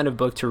not the kind of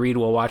book to read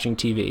while watching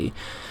TV.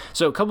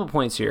 So a couple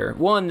points here.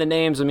 1, the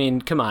names, I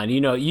mean, come on,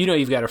 you know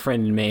you've got a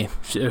friend in me,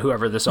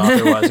 whoever this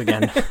author was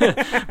again.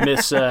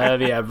 Miss,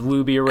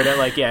 Luby or whatever.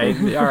 Like, yeah,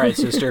 all right,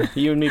 sister,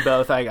 you and me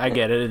both, I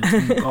get it.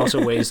 It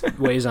also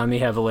weighs on me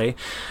heavily.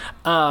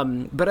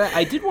 But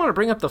I did want to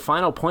bring up the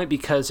final point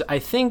because I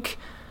think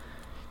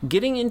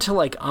getting into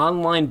like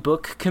online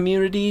book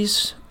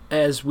communities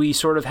as we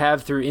sort of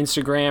have through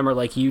Instagram or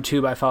like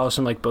YouTube. I follow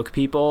some like book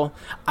people.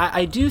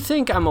 I do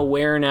think I'm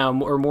aware now,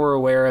 or more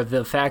aware of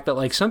the fact that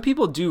like some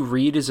people do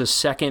read as a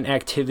second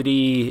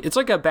activity. It's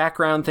like a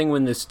background thing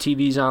when this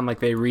TV's on, like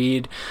they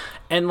read.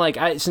 And like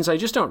since I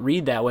just don't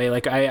read that way,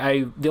 like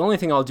I the only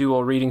thing I'll do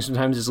while reading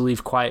sometimes is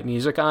leave quiet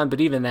music on,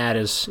 but even that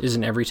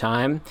isn't every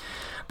time.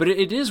 But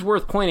it is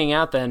worth pointing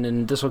out then,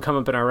 and this will come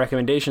up in our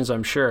recommendations,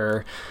 I'm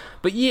sure.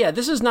 But yeah,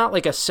 this is not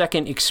like a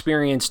second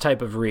experience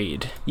type of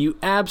read. You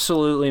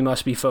absolutely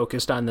must be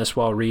focused on this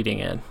while reading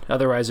it.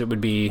 Otherwise, it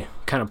would be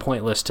kind of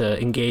pointless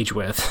to engage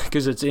with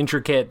because it's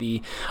intricate.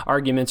 The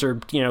arguments are,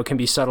 can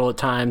be subtle at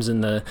times,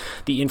 and the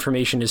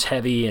information is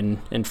heavy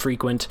and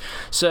frequent.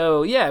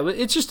 So yeah,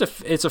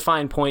 it's a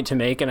fine point to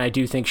make, and I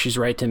do think she's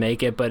right to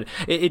make it. But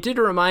it did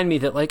remind me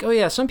that like, oh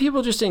yeah, some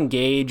people just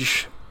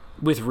engage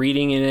with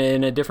reading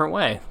in a different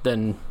way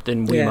than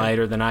we might,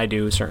 or than I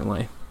do,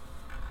 certainly.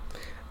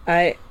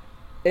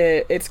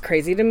 It's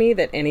crazy to me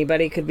that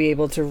anybody could be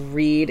able to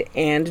read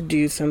and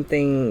do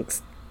something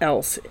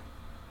else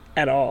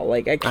at all.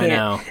 Like, I can't. I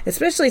know.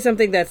 Especially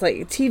something that's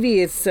like, TV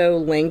is so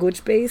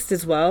language-based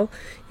as well.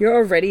 You're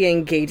already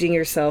engaging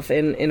yourself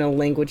in a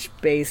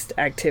language-based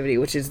activity,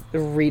 which is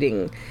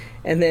reading.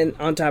 And then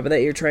on top of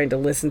that, you're trying to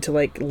listen to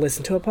a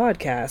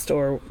podcast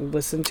or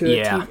listen to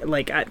a TV.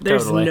 Like,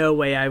 there's totally no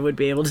way I would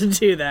be able to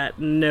do that.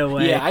 No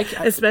way. Yeah,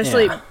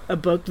 especially a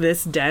book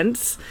this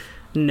dense.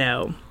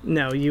 No,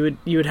 you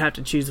would have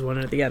to choose one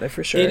or the other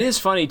for sure. It is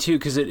funny too,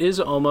 because it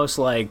is almost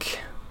like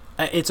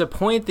it's a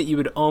point that you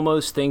would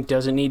almost think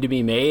doesn't need to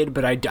be made,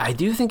 but I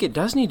do think it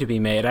does need to be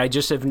made.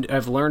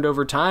 I've learned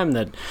over time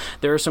that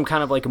there are some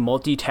kind of like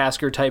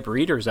multitasker type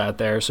readers out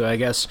there. So I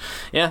guess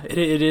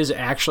it is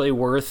actually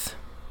worth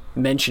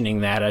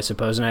mentioning that, I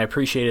suppose, and I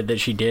appreciated that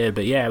she did.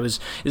 But yeah,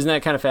 isn't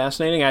that kind of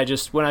fascinating?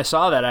 When I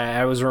saw that,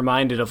 I was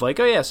reminded of like,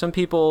 oh yeah, some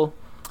people,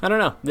 I don't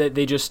know,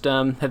 they just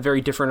have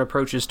very different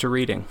approaches to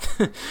reading,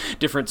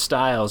 different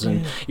styles.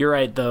 And you're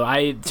right,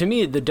 though. To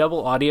me, the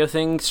double audio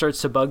thing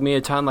starts to bug me a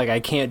ton. Like, I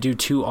can't do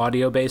two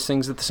audio-based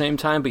things at the same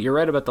time. But you're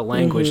right about the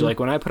language. Mm-hmm. Like,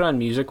 when I put on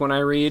music when I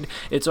read,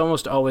 it's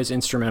almost always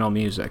instrumental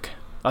music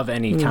of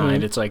any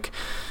kind. It's like,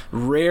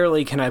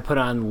 rarely can I put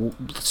on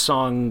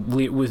song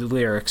with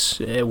lyrics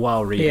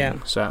while reading.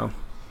 Yeah. So,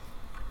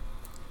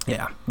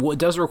 yeah. Well, it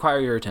does require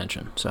your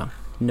attention, so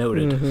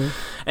noted. Mm-hmm.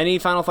 Any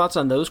final thoughts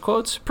on those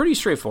quotes? Pretty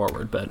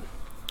straightforward, but...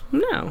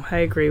 No, I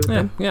agree with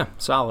them. Yeah,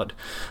 solid.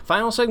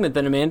 Final segment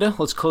then, Amanda.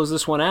 Let's close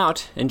this one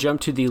out and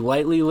jump to the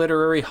Lightly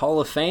Literary Hall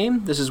of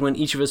Fame. This is when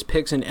each of us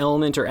picks an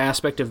element or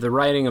aspect of the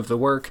writing of the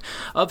work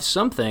of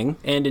something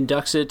and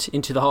inducts it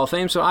into the Hall of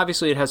Fame. So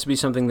obviously it has to be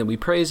something that we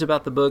praise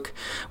about the book.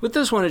 With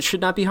this one, it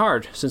should not be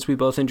hard, since we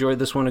both enjoyed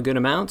this one a good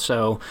amount.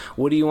 So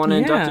what do you want to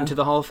induct into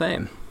the Hall of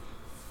Fame?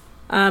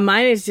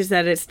 Mine is just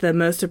that it's the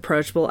most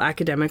approachable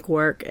academic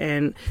work,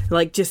 and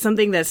like just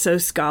something that's so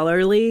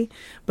scholarly,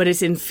 but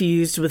it's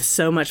infused with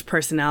so much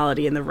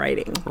personality in the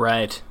writing.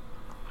 Right.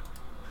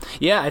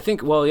 Yeah, I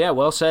think,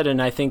 well said.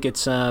 And I think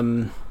it's,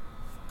 kind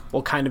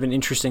of an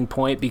interesting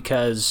point,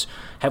 because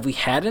have we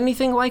had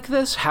anything like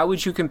this? How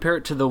would you compare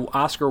it to the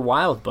Oscar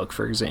Wilde book,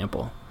 for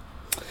example?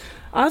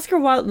 Oscar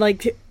Wilde,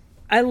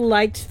 I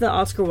liked the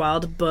Oscar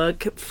Wilde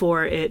book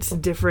for its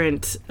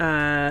different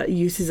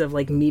uses of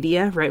like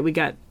media, right? We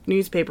got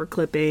newspaper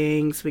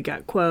clippings, we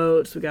got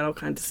quotes, we got all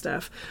kinds of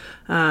stuff.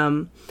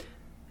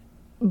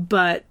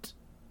 But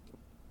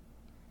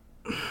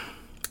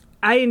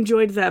I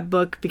enjoyed that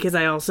book because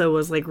I also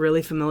was like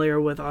really familiar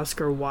with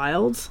Oscar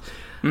Wilde.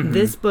 Mm-hmm.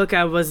 This book,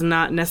 I was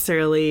not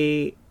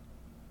necessarily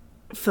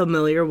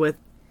familiar with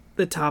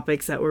the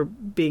topics that were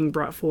being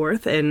brought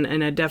forth, and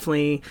I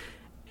definitely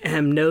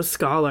am no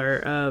scholar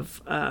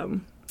of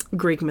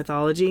Greek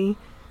mythology,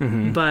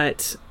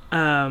 but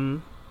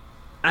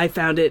I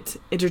found it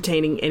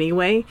entertaining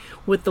anyway.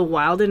 With the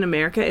Wilde in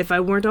America, if I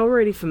weren't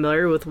already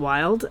familiar with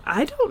Wilde,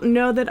 I don't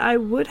know that I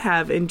would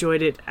have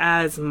enjoyed it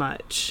as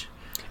much.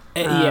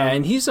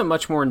 And he's a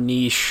much more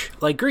niche,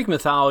 like Greek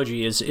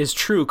mythology is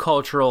true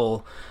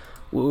cultural,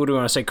 what do we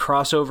want to say,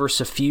 crossover,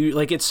 suffuse,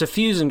 like it's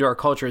suffused into our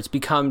culture. It's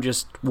become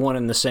just one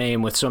and the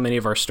same with so many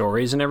of our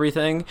stories and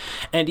everything.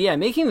 And yeah,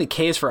 making the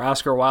case for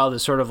Oscar Wilde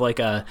as sort of like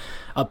a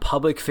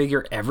public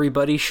figure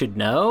everybody should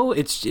know,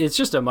 it's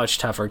just a much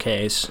tougher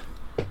case.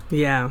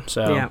 Yeah.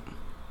 So yeah.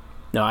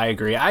 No, I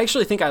agree. I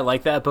actually think I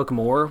like that book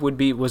more,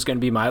 was going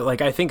to be my, like,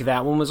 I think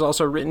that one was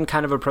also written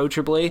kind of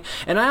approachably.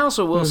 And I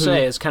also will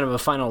say, as kind of a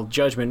final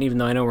judgment, even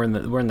though I know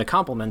we're in the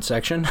compliment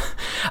section,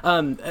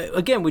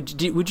 again,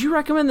 would you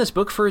recommend this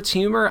book for its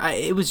humor?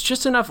 It was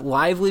just enough.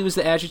 Lively was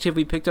the adjective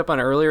we picked up on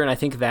earlier, and I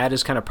think that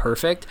is kind of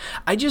perfect.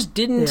 I just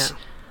didn't... Yeah.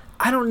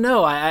 I don't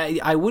know.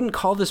 I wouldn't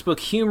call this book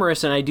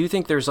humorous, and I do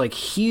think there's like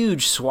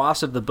huge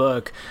swaths of the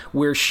book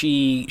where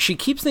she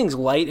keeps things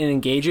light and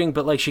engaging,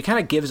 but like she kind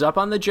of gives up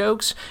on the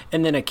jokes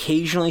and then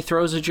occasionally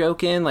throws a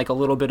joke in, like a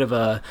little bit of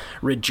a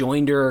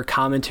rejoinder or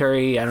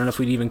commentary. I don't know if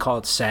we'd even call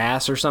it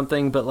sass or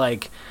something, but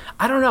like,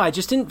 I don't know.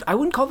 I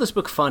wouldn't call this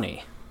book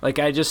funny. Like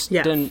it just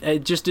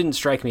didn't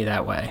strike me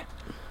that way.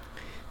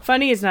 If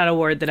funny is not a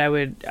word that I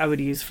would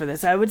use for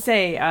this. I would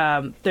say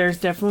there's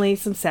definitely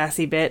some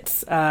sassy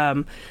bits,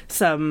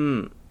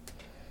 some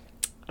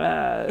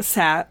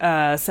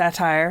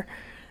satire,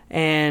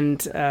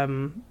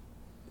 and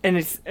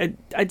it's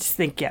I just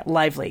think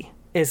lively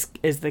is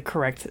the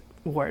correct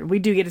word. We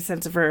do get a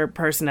sense of her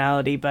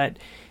personality, but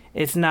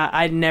it's not.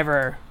 I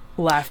never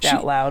laughed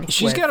out loud.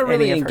 She's got a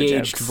really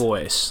engaged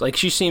voice. Like,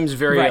 she seems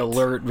very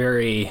alert,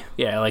 very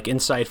like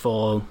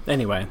insightful.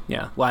 Anyway,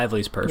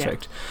 lively's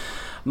perfect. Yeah.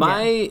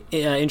 My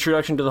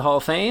introduction to the Hall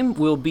of Fame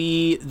will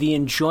be the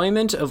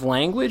enjoyment of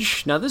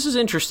language. Now, this is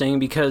interesting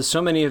because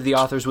so many of the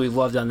authors we've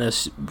loved on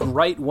this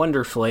write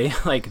wonderfully.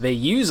 Like, they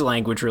use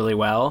language really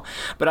well.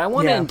 But I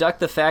want to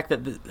induct the fact that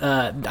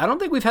I don't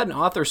think we've had an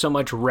author so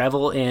much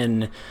revel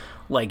in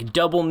like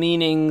double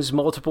meanings,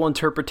 multiple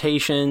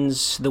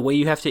interpretations, the way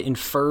you have to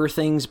infer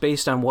things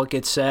based on what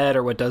gets said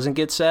or what doesn't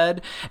get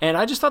said. And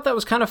I just thought that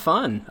was kind of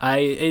fun.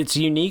 It's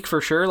unique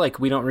for sure. Like,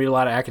 we don't read a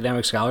lot of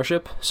academic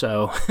scholarship,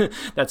 so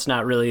that's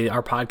not really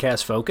our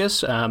podcast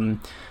focus.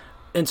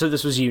 And so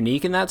this was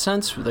unique in that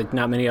sense. Like,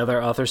 not many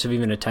other authors have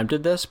even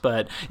attempted this.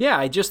 But yeah,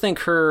 I just think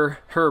her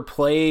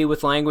play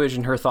with language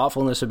and her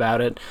thoughtfulness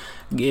about it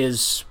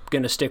is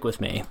going to stick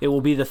with me. It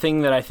will be the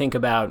thing that I think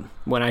about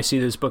when I see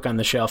this book on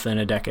the shelf in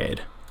a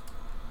decade.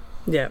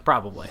 Yeah.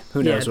 Probably.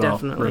 Who knows what I'll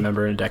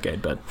remember in a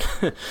decade, but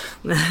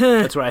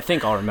that's what I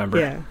think I'll remember.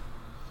 Yeah.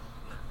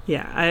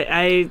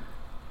 Yeah.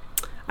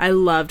 I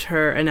loved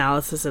her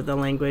analysis of the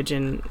language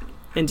and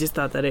just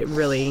thought that it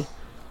really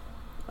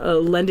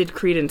lended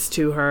credence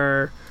to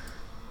her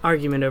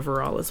argument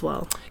overall as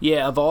well.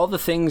 Yeah, of all the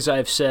things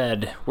I've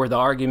said where the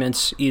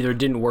arguments either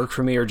didn't work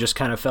for me or just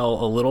kind of fell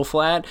a little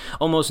flat,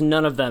 almost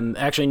none of them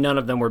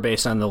were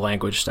based on the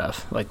language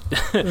stuff. Like,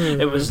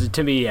 it was,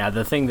 to me,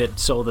 the thing that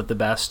sold it the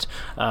best.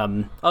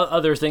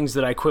 Other things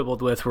that I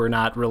quibbled with were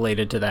not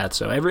related to that.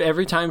 So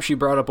every time she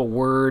brought up a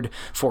word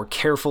for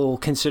careful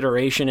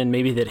consideration and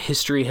maybe that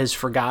history has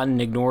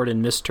forgotten, ignored,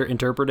 and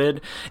misinterpreted,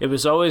 it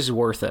was always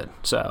worth it.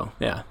 So,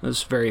 yeah, it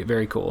was very,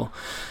 very cool.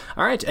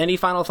 All right, any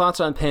final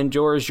thoughts on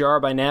Pandora's Jar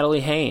by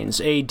Natalie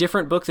Haynes? A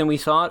different book than we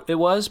thought it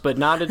was, but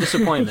not a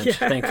disappointment,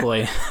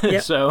 thankfully.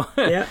 Yep. So,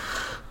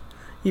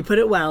 you put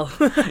it well.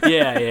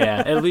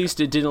 yeah. At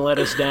least it didn't let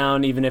us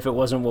down, even if it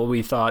wasn't what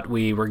we thought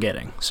we were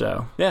getting.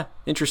 So, yeah,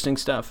 interesting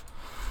stuff.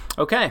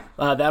 Okay,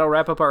 that'll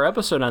wrap up our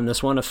episode on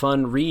this one, a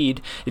fun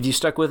read. If you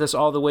stuck with us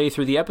all the way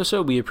through the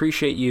episode, we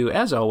appreciate you,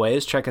 as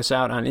always. Check us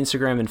out on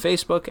Instagram and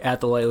Facebook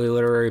at The Lightly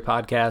Literary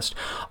Podcast,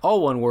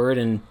 all one word,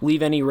 and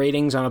leave any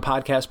ratings on a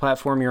podcast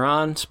platform you're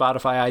on,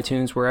 Spotify,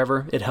 iTunes,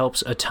 wherever. It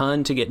helps a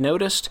ton to get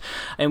noticed.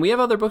 And we have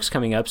other books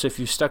coming up, so if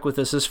you've stuck with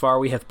us this far,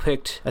 we have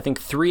picked, I think,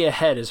 3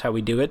 ahead is how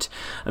we do it.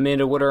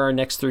 Amanda, what are our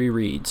next 3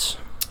 reads?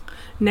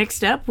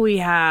 Next up, we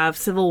have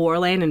Civil War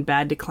Land and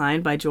Bad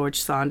Decline by George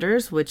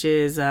Saunders, which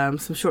is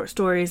some short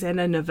stories and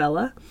a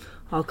novella,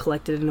 all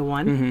collected into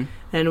one. Mm-hmm.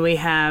 Then we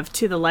have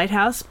To the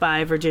Lighthouse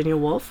by Virginia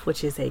Woolf,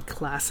 which is a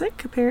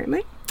classic,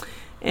 apparently.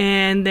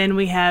 And then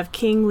we have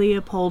King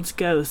Leopold's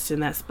Ghost,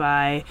 and that's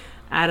by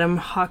Adam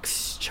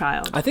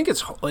Hochschild. I think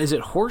is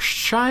it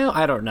Hochschild?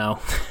 I don't know.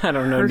 I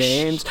don't know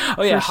names.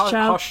 Oh yeah,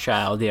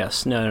 Hochschild.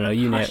 Yes. No.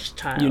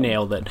 You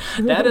nailed it.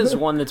 That is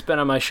one that's been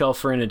on my shelf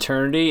for an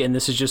eternity, and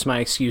this is just my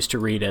excuse to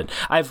read it.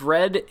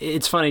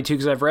 It's funny too,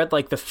 because I've read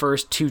like the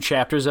first 2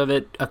 chapters of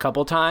it a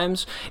couple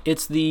times.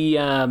 It's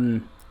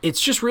it's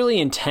just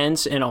really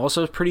intense and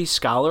also pretty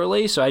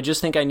scholarly, so I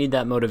just think I need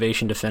that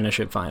motivation to finish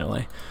it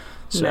finally.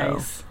 So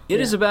nice.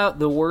 It is about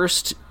the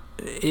worst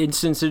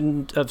instance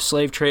of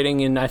slave trading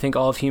in, I think,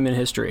 all of human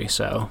history.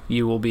 So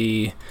you will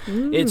be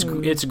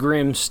it's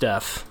grim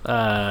stuff.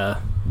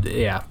 But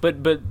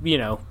you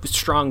know,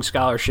 strong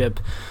scholarship,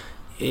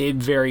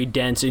 very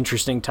dense,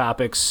 interesting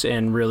topics,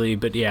 and really,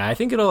 but yeah, I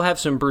think it'll have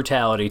some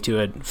brutality to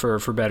it, for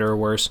better or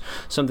worse,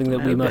 something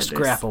that we must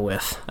grapple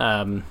with.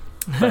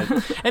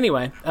 But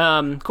anyway,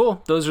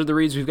 cool. Those are the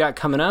reads we've got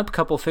coming up.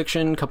 Couple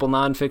fiction, couple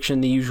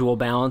nonfiction, the usual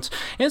balance,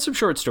 and some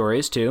short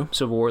stories too.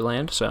 Civil War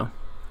Land, so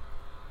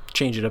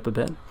change it up a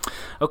bit.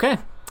 Okay,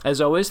 as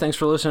always, thanks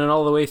for listening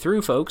all the way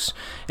through, folks,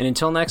 and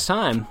until next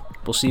time,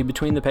 we'll see you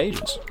between the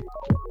pages.